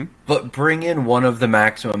 but bring in one of the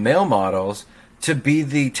Maximum Male models to be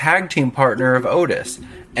the tag team partner of Otis.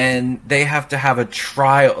 And they have to have a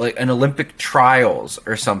trial, like an Olympic trials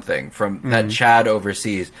or something from that Chad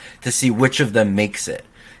oversees to see which of them makes it.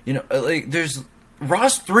 You know, like there's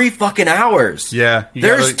Raw's 3 fucking hours. Yeah,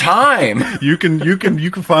 there's time. You can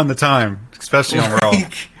find the time, especially on Raw.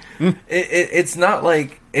 It's not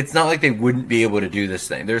like they wouldn't be able to do this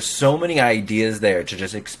thing. There's so many ideas there to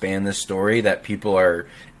just expand this story that people are.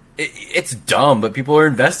 It's dumb, but people are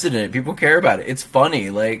invested in it. People care about it. It's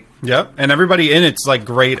funny, like. Yep, and everybody in it's like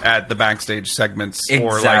great at the backstage segments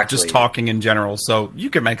or like just talking in general. So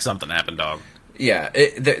you can make something happen, dog. Yeah,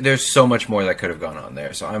 there's so much more that could have gone on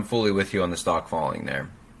there. So I'm fully with you on the stock falling there.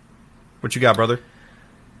 What you got, brother?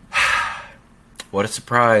 What a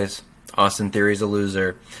surprise! Austin Theory's a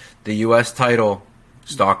loser. The U.S. title,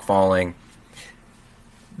 stock falling.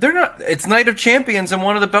 They're not. It's Night of Champions, and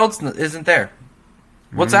one of the belts isn't there.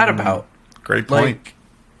 What's that about? Great point.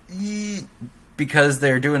 Like, because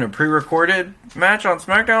they're doing a pre-recorded match on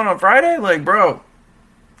SmackDown on Friday? Like, bro,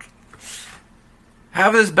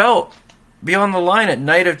 have this belt be on the line at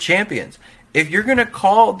Night of Champions. If you're going to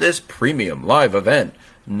call this premium live event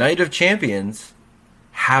Night of Champions,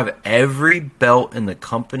 have every belt in the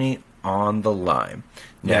company on the line.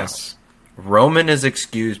 Now, Yes. Roman is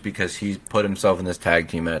excused because he put himself in this tag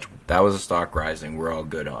team match. That was a stock rising. We're all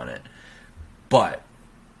good on it. But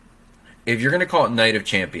if you're going to call it Night of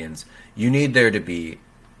Champions, you need there to be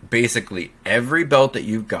basically every belt that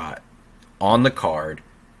you've got on the card.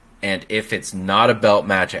 And if it's not a belt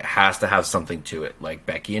match, it has to have something to it, like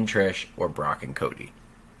Becky and Trish or Brock and Cody.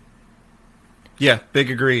 Yeah, big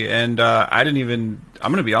agree. And I'm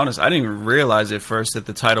going to be honest, I didn't even realize at first that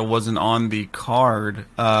the title wasn't on the card.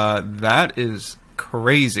 That is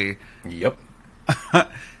crazy. Yep.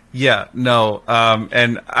 Yeah, no,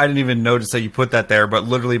 and I didn't even notice that you put that there, but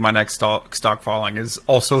literally my next stock falling is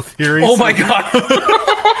also Theory. Oh my God.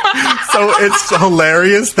 So it's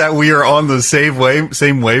hilarious that we are on the same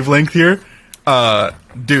wavelength here.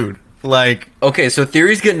 Dude, like... Okay, so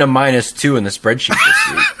Theory's getting a -2 in the spreadsheet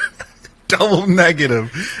this week. Double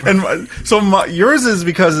negative. And so yours is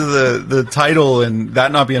because of the title and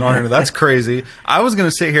that not being on here. That's crazy. I was going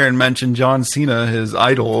to sit here and mention John Cena, his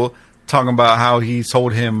idol, talking about how he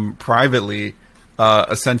told him privately,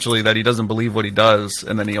 essentially, that he doesn't believe what he does.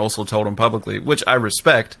 And then he also told him publicly, which I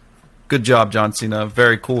respect. Good job, John Cena.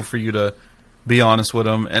 Very cool for you to be honest with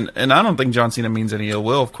him. And I don't think John Cena means any ill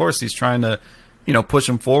will. Of course, he's trying to, push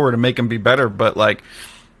him forward and make him be better. But, like,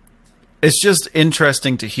 it's just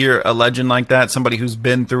interesting to hear a legend like that, somebody who's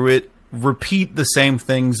been through it, repeat the same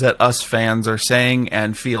things that us fans are saying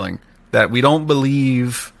and feeling. That we don't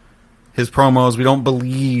believe his promos, we don't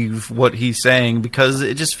believe what he's saying because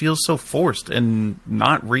it just feels so forced and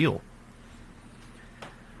not real.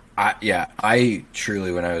 I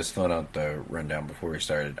truly, when I was filling out the rundown before we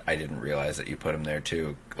started, I didn't realize that you put him there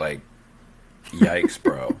too. Like, yikes,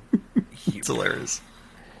 bro. It's hilarious.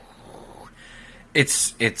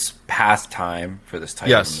 It's past time for this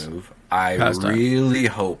title move. I really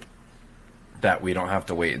hope that we don't have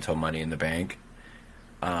to wait until Money in the Bank.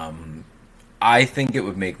 I think it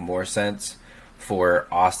would make more sense for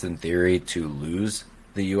Austin Theory to lose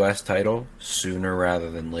the U.S. title sooner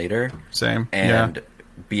rather than later. Same. And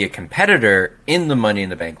be a competitor in the Money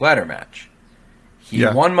in the Bank ladder match. He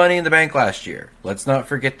won Money in the Bank last year. Let's not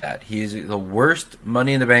forget that. He is the worst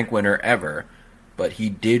Money in the Bank winner ever, but he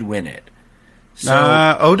did win it.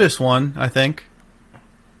 So Otis won, I think.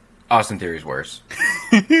 Austin Theory's worse.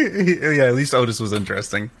 Yeah, at least Otis was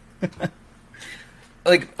interesting.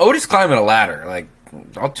 Like, Otis climbing a ladder, like,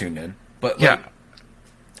 I'll tune in. But, like,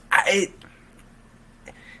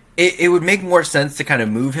 it would make more sense to kind of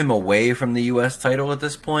move him away from the U.S. title at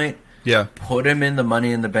this point. Yeah. Put him in the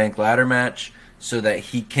Money in the Bank ladder match so that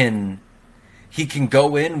he can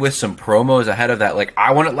go in with some promos ahead of that. Like,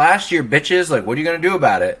 I won it last year, bitches. Like, what are you going to do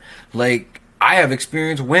about it? Like, I have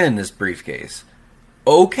experience winning this briefcase.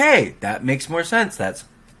 Okay, that makes more sense. That's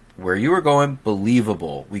where you were going.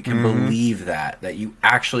 Believable. We can believe that you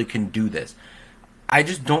actually can do this. I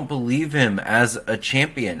just don't believe him as a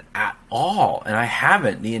champion at all, and I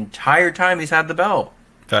haven't the entire time he's had the belt.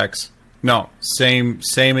 Facts. No, same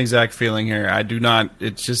exact feeling here. I do not.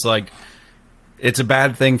 It's just like it's a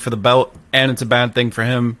bad thing for the belt, and it's a bad thing for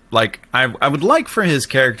him. Like I would like for his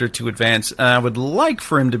character to advance, and I would like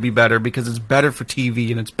for him to be better because it's better for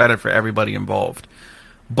TV and it's better for everybody involved.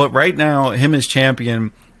 But right now, him as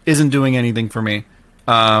champion isn't doing anything for me.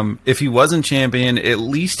 If he wasn't champion, at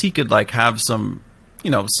least he could like have some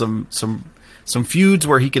feuds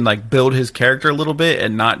where he can like build his character a little bit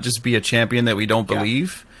and not just be a champion that we don't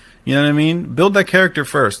believe. You know what I mean? Build that character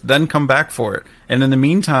first, then come back for it. And in the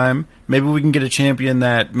meantime, maybe we can get a champion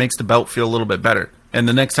that makes the belt feel a little bit better. And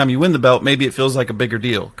the next time you win the belt, maybe it feels like a bigger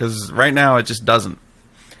deal. Because right now, it just doesn't.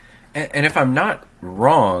 And if I'm not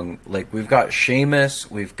wrong, like, we've got Sheamus,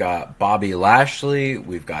 we've got Bobby Lashley,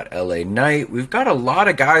 we've got LA Knight, we've got a lot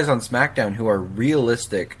of guys on SmackDown who are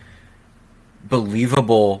realistic,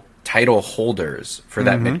 believable title holders for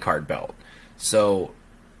that mid-card belt. So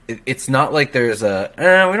it's not like there's we don't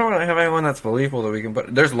have anyone that's believable that we can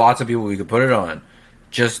put. There's lots of people we could put it on.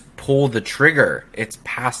 Just pull the trigger. It's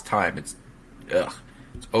past time. It's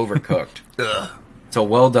overcooked. It's a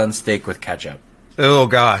well done steak with ketchup. Oh,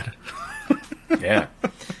 God. Yeah.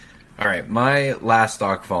 All right. My last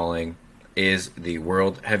stock falling is the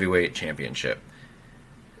World Heavyweight Championship.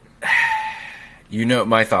 You know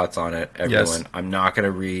my thoughts on it, everyone. Yes. I'm not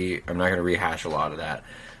gonna rehash a lot of that.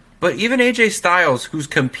 But even AJ Styles, who's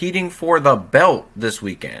competing for the belt this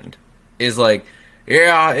weekend, is like,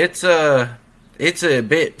 yeah, it's a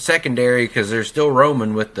bit secondary because they're still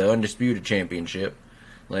Roman with the Undisputed Championship.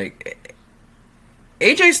 Like,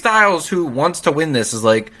 AJ Styles, who wants to win this, is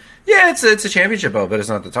like, yeah, it's a championship belt, but it's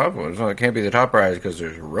not the top one. It can't be the top prize because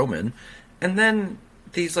there's Roman. And then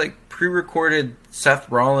these like pre-recorded Seth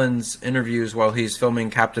Rollins interviews while he's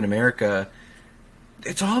filming Captain America,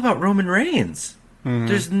 it's all about Roman Reigns.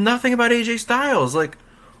 There's nothing about AJ Styles. Like,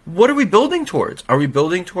 what are we building towards? Are we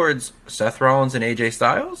building towards Seth Rollins and AJ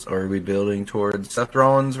Styles? Or are we building towards Seth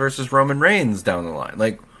Rollins versus Roman Reigns down the line?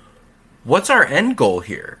 Like, what's our end goal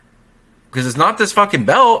here? Because it's not this fucking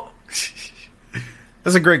belt.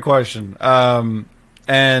 That's a great question.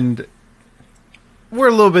 And we're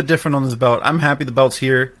a little bit different on this belt. I'm happy the belt's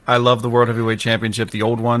here. I love the World Heavyweight Championship, the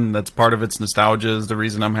old one. That's part of its nostalgia is the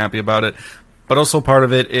reason I'm happy about it. But also part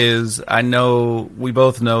of it is we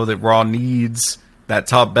both know that Raw needs that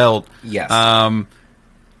top belt. Yes.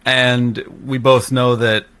 And we both know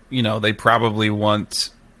that, they probably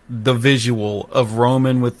want the visual of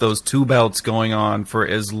Roman with those two belts going on for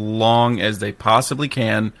as long as they possibly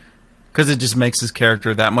can, because it just makes his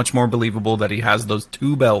character that much more believable that he has those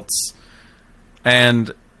two belts.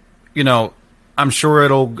 And, I'm sure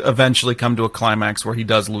it'll eventually come to a climax where he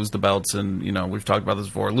does lose the belts, and, we've talked about this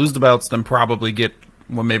before. Lose the belts, then probably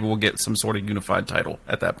maybe we'll get some sort of unified title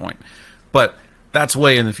at that point. But that's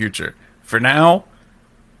way in the future. For now,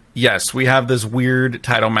 yes, we have this weird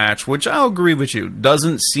title match, which I'll agree with you,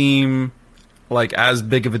 doesn't seem like as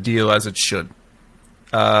big of a deal as it should.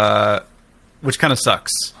 Which kind of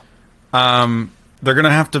sucks. They're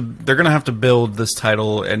gonna have to build this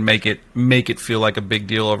title and make it feel like a big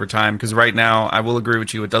deal over time. Because right now, I will agree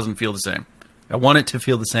with you, it doesn't feel the same. I want it to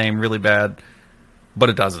feel the same really bad, but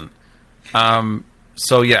it doesn't.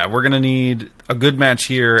 So yeah, we're gonna need a good match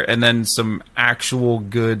here, and then some actual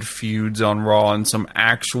good feuds on Raw, and some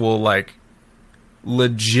actual like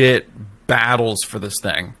legit battles for this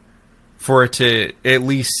thing, for it to at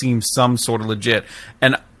least seem some sort of legit.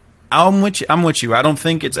 And I'm with you. I don't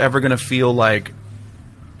think it's ever gonna feel like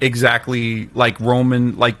exactly like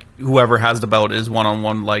Roman, like whoever has the belt is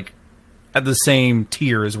one-on-one, like at the same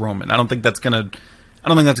tier as Roman. I don't think that's gonna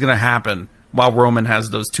happen while Roman has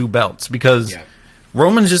those two belts, because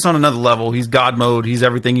Roman's just on another level. He's God mode. He's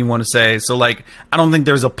everything you want to say. So like, I don't think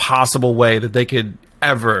there's a possible way that they could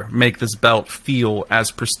ever make this belt feel as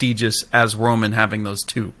prestigious as Roman having those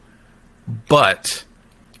two. But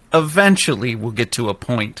eventually we'll get to a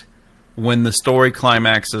point when the story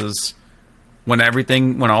climaxes, when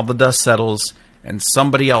all the dust settles, and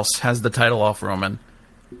somebody else has the title off Roman,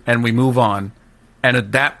 and we move on. And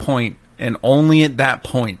at that point, and only at that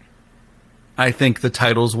point, I think the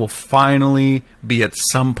titles will finally be at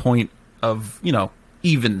some point of,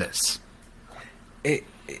 evenness.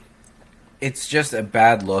 It's just a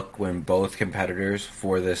bad look when both competitors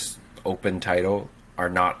for this open title are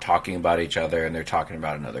not talking about each other and they're talking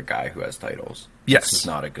about another guy who has titles. Yes. This is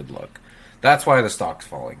not a good look. That's why the stock's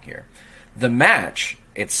falling here. The match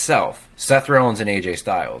itself, Seth Rollins and AJ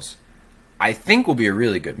Styles, I think will be a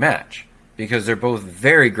really good match, because they're both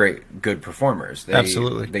very good performers.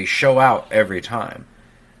 Absolutely. They show out every time.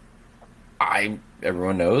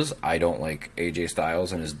 Everyone knows I don't like AJ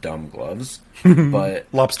Styles and his dumb gloves, but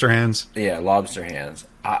lobster hands. Yeah, lobster hands.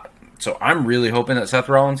 So I'm really hoping that Seth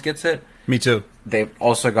Rollins gets it. Me too. They've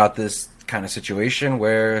also got this kind of situation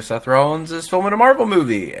where Seth Rollins is filming a Marvel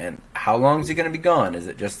movie, and how long is he going to be gone? Is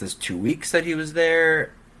it just this 2 weeks that he was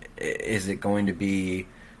there? Is it going to be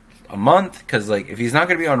a month? Because like, if he's not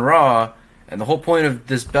going to be on Raw, and the whole point of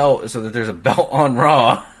this belt is so that there's a belt on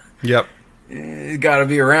Raw, yep, it's got to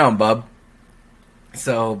be around, bub.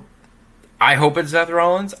 So I hope it's Seth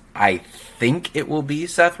Rollins. I think it will be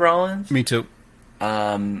Seth Rollins. Me too.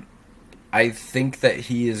 I think that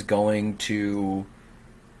he is going to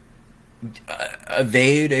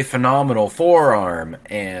evade a phenomenal forearm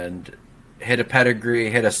and hit a pedigree,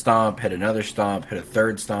 hit a stomp, hit another stomp, hit a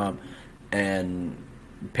third stomp, and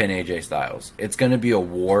pin AJ Styles. It's going to be a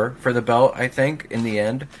war for the belt, I think, in the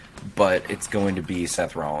end, but it's going to be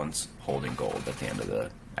Seth Rollins holding gold at the end of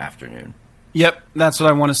the afternoon. Yep, that's what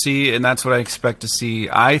I want to see, and that's what I expect to see.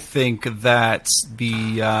 I think that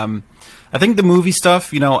the movie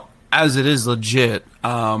stuff, as it is legit,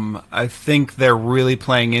 I think they're really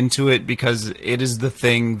playing into it because it is the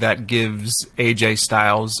thing that gives AJ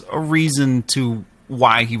Styles a reason to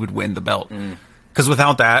why he would win the belt. Because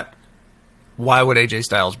without that, why would AJ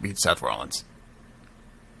Styles beat Seth Rollins?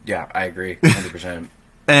 Yeah, I agree, 100%.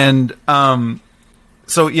 And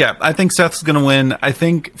so, yeah, I think Seth's going to win. I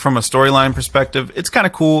think from a storyline perspective, it's kind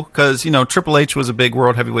of cool because, Triple H was a big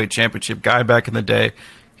World Heavyweight Championship guy back in the day.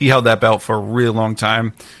 He held that belt for a really long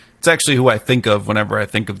time. It's actually who I think of whenever I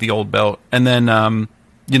think of the old belt. And then,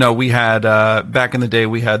 we had, back in the day,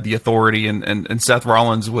 we had the Authority, and Seth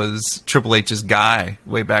Rollins was Triple H's guy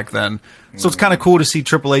way back then. So it's kind of cool to see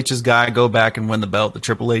Triple H's guy go back and win the belt that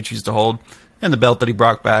Triple H used to hold and the belt that he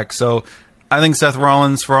brought back. So I think Seth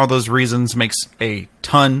Rollins, for all those reasons, makes a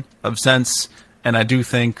ton of sense. And I do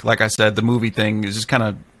think, like I said, the movie thing is just kind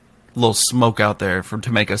of a little smoke out there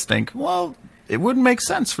to make us think, well, it wouldn't make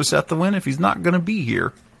sense for Seth to win if he's not going to be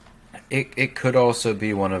here. It could also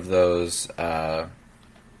be one of those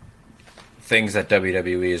things that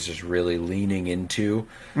WWE is just really leaning into.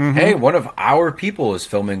 Hey, one of our people is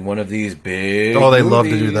filming one of these big they movies. love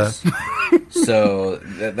to do that. So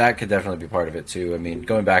that could definitely be part of it too. I mean,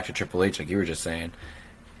 going back to Triple H, like you were just saying,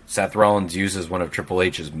 Seth Rollins uses one of Triple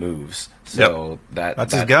H's moves. So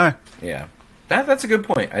that's his guy. Yeah. That's a good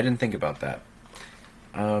point. I didn't think about that.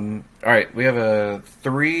 All right, we have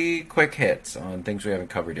 3 quick hits on things we haven't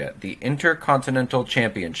covered yet. The Intercontinental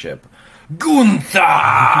Championship,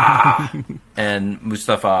 Gunther and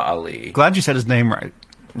Mustafa Ali. Glad you said his name right.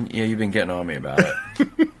 Yeah, you've been getting on me about it.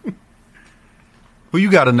 Who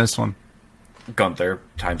you got in this one? Gunther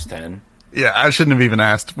times 10. Yeah, I shouldn't have even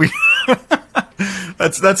asked.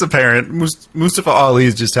 That's apparent. Mustafa Ali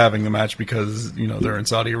is just having the match because they're in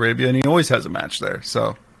Saudi Arabia, and he always has a match there.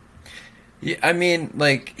 So, yeah, I mean,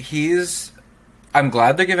 I'm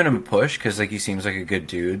glad they're giving him a push because he seems like a good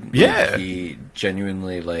dude. Yeah, he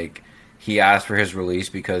genuinely he asked for his release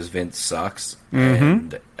because Vince sucks,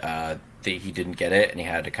 and he didn't get it, and he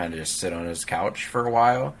had to kind of just sit on his couch for a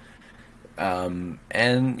while.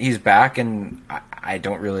 And he's back, and I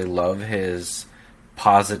don't really love his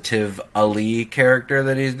positive Ali character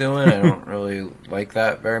that he's doing. I don't really like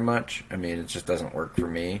that very much. I mean, it just doesn't work for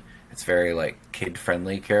me. It's very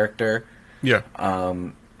kid-friendly character. Yeah.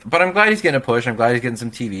 But I'm glad he's getting a push. I'm glad he's getting some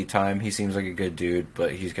TV time. He seems like a good dude,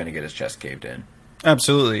 but he's going to get his chest caved in.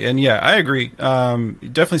 Absolutely. And yeah, I agree. He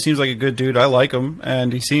definitely seems like a good dude. I like him.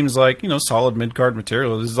 And he seems like, solid mid-card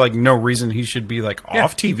material. There's no reason he should be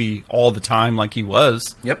off TV all the time like he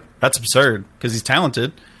was. Yep. That's absurd because he's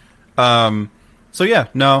talented. So yeah,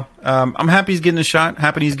 no, I'm happy he's getting a shot.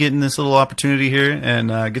 Happy he's getting this little opportunity here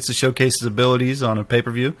and gets to showcase his abilities on a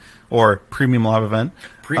pay-per-view or premium live event.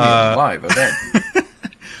 Premium live event.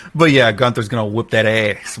 But yeah, Gunther's going to whoop that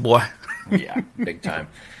ass, boy. Yeah, big time.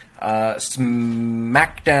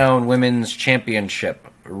 SmackDown Women's Championship.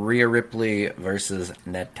 Rhea Ripley versus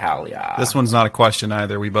Natalya. This one's not a question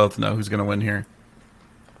either. We both know who's going to win here.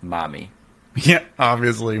 Mommy. Yeah,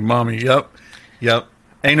 obviously. Mommy. Yep.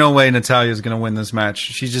 Ain't no way Natalya's going to win this match.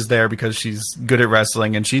 She's just there because she's good at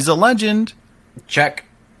wrestling, and she's a legend. Check.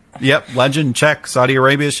 Yep, legend, check. Saudi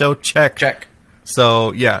Arabia show, check. Check.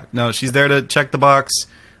 So, yeah, no, she's there to check the box.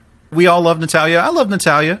 We all love Natalya. I love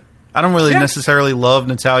Natalya. I don't really necessarily love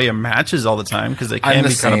Natalya matches all the time because they can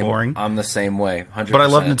be kind of boring. I'm the same way, 100%. But I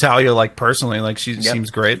love Natalya, personally. She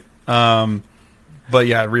seems great. But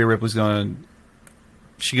yeah, Rhea Ripley's gonna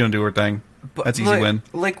do her thing. That's easy win.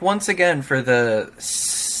 Once again, for the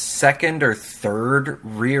second or third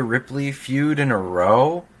Rhea Ripley feud in a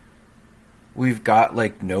row, we've got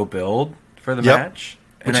no build for the match.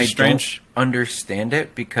 And I don't understand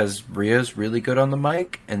it because Rhea's really good on the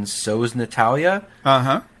mic, and so is Natalya.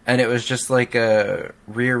 Uh-huh. And it was just Rhea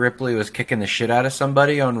Ripley was kicking the shit out of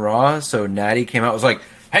somebody on Raw, so Natty came out and was like,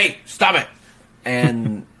 hey, stop it!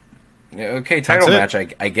 And, okay, title match,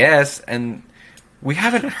 I guess. And we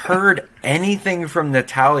haven't heard anything from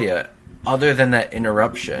Natalya other than that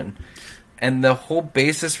interruption. And the whole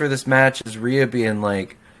basis for this match is Rhea being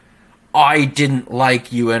like, I didn't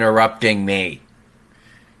like you interrupting me.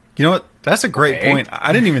 You know what? That's a great point.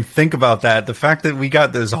 I didn't even think about that. The fact that we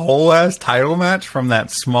got this whole ass title match from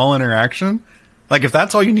that small interaction, Like, if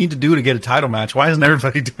that's all you need to do to get a title match, why isn't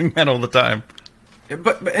everybody doing that all the time?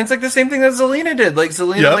 But it's like the same thing that Zelina did. Like,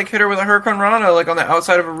 Zelina like hit her with a Hurricane Rana like on the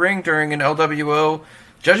outside of a ring during an LWO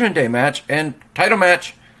Judgment Day match and title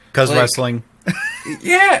match. Because like, wrestling.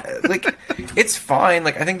 Yeah, like, it's fine.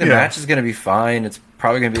 Like, I think the match is going to be fine. It's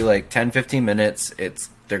probably going to be like 10, 15 minutes.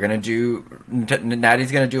 They're going to do,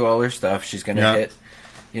 Natty's going to do all her stuff. She's going to hit,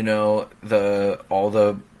 you know, all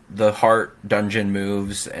the Heart Dungeon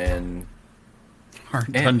moves and...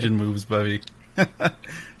 Heart Dungeon moves, buddy.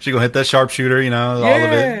 She gonna hit that sharpshooter, you know, all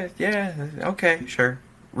of it. Yeah, okay, sure.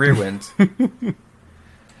 Rear wins.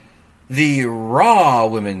 The Raw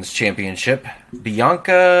Women's Championship,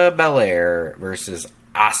 Bianca Belair versus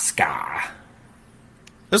Asuka.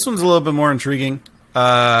 This one's a little bit more intriguing.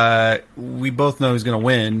 We both know who's gonna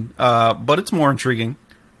win, but it's more intriguing.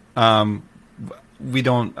 We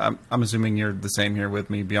don't. I'm assuming you're the same here with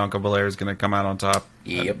me. Bianca Belair is gonna come out on top.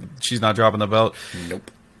 Yep. She's not dropping the belt. Nope.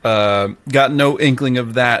 Got no inkling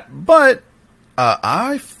of that, but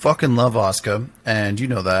I fucking love Asuka, and you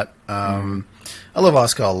know that. I love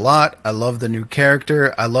Asuka a lot. I love the new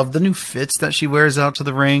character. I love the new fits that she wears out to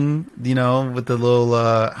the ring, you know, with the little...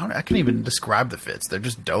 I can't even describe the fits. They're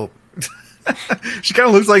just dope. She kind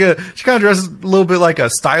of looks like she kind of dresses a little bit like a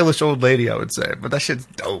stylish old lady, I would say, but that shit's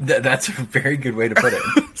dope. That's a very good way to put it.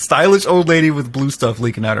 Stylish old lady with blue stuff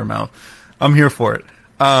leaking out her mouth. I'm here for it.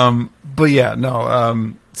 But yeah,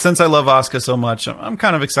 no, since I love Asuka so much, I'm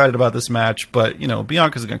kind of excited about this match, but, you know,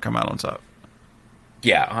 Bianca's going to come out on top.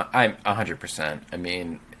 Yeah, I'm 100%. I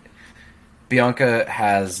mean, Bianca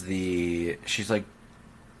she's like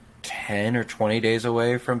 10 or 20 days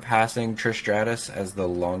away from passing Trish Stratus as the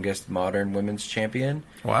longest modern women's champion.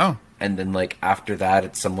 Wow. And then, like, after that,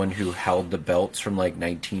 it's someone who held the belts from, like,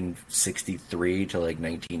 1963 to, like,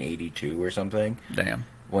 1982 or something. Damn.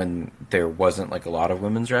 When there wasn't, like, a lot of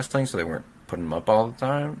women's wrestling, so they weren't putting them up all the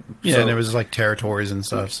time. Yeah, so, and there was, like, territories and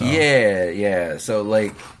stuff, so... Yeah. So,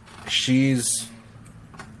 like, she's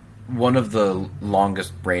one of the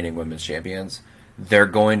longest reigning women's champions. They're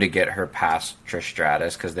going to get her past Trish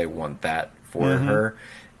Stratus because they want that for her.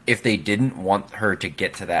 If they didn't want her to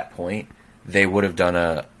get to that point, they would have done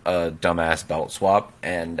a dumbass belt swap.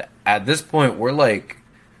 And at this point, we're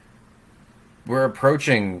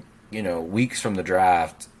approaching, you know, weeks from the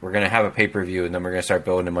draft. We're going to have a pay-per-view, and then we're going to start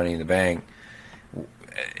building the Money in the Bank.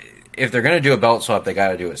 If they're going to do a belt swap, they got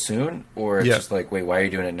to do it soon, or it's just like, wait, why are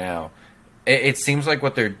you doing it now? It seems like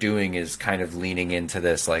what they're doing is kind of leaning into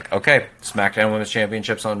this, like, okay, SmackDown Women's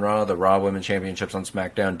Championships on Raw, the Raw Women's Championships on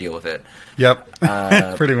SmackDown, deal with it. Yep,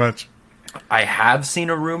 pretty much. I have seen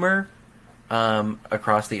a rumor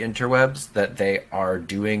across the interwebs that they are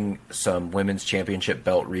doing some Women's Championship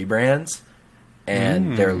belt rebrands,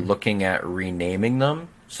 and they're looking at renaming them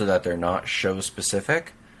so that they're not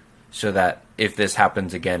show-specific, so that if this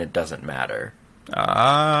happens again, it doesn't matter.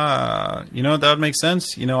 You know, that would make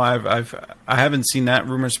sense. You know, I haven't seen that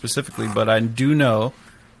rumor specifically, but I do know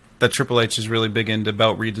that Triple H is really big into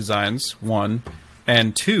belt redesigns, one.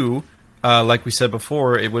 And two, like we said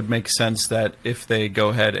before, it would make sense that if they go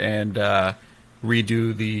ahead and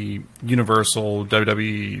redo the Universal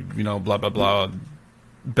WWE, you know, blah, blah, blah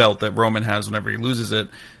belt that Roman has whenever he loses it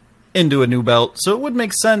into a new belt. So it would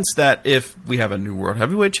make sense that if we have a new World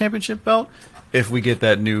Heavyweight Championship belt, if we get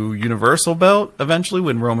that new Universal belt eventually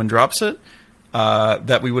when Roman drops it,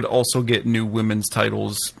 that we would also get new women's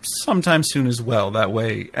titles sometime soon as well. That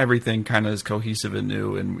way everything kind of is cohesive and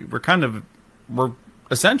new, and we're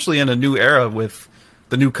essentially in a new era with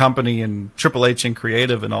the new company and Triple H and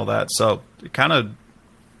creative and all that. So it kind of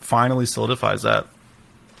finally solidifies that.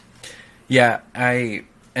 Yeah, I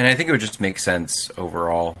think it would just make sense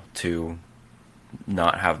overall to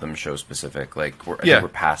not have them show specific. Like, I think we're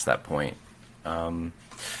past that point.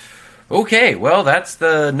 Okay, well, that's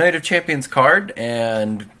the Night of Champions card,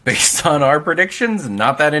 and based on our predictions,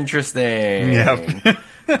 not that interesting. Yep.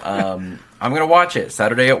 I'm gonna watch it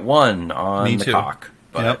Saturday at 1 on Me the too. Cock.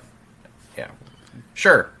 But Yep. yeah,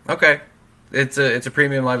 sure, okay. It's a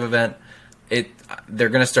premium live event. They're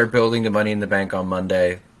gonna start building the Money in the Bank on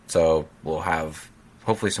Monday, so we'll have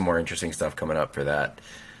hopefully some more interesting stuff coming up for that.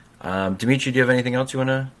 Dimitri, do you have anything else you want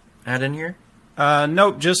to add in here?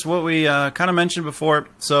 Nope, just what we kind of mentioned before.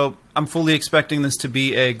 So I'm fully expecting this to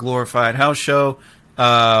be a glorified house show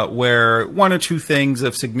where one or two things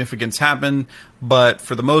of significance happen, but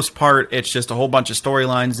for the most part, it's just a whole bunch of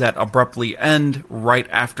storylines that abruptly end right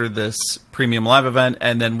after this premium live event,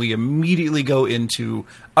 and then we immediately go into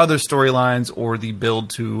other storylines or the build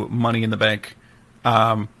to Money in the Bank,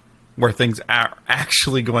 where things are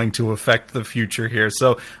actually going to affect the future here.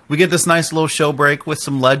 So we get this nice little show break with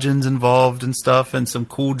some legends involved and stuff and some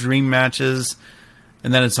cool dream matches.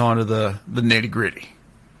 And then it's on to the nitty gritty.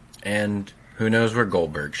 And who knows where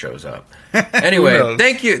Goldberg shows up. Anyway,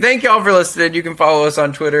 thank y'all for listening. You can follow us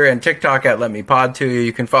on Twitter and TikTok at Let Me Pod to You.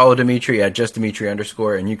 You can follow Dimitri at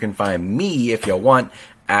JustDimitri_, and you can find me, if you want,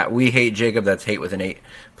 at We Hate Jacob. That's hate with an 8.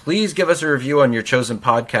 Please give us a review on your chosen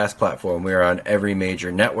podcast platform. We are on every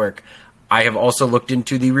major network. I have also looked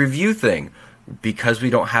into the review thing. Because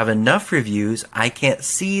we don't have enough reviews, I can't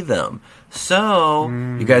see them. So,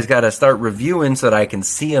 you guys got to start reviewing so that I can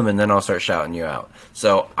see them, and then I'll start shouting you out.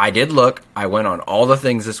 So, I did look. I went on all the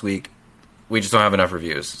things this week. We just don't have enough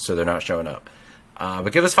reviews, so they're not showing up.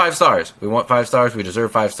 But give us 5 stars. We want 5 stars. We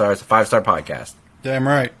deserve 5 stars. A 5-star podcast. Damn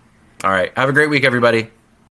right. All right. Have a great week, everybody.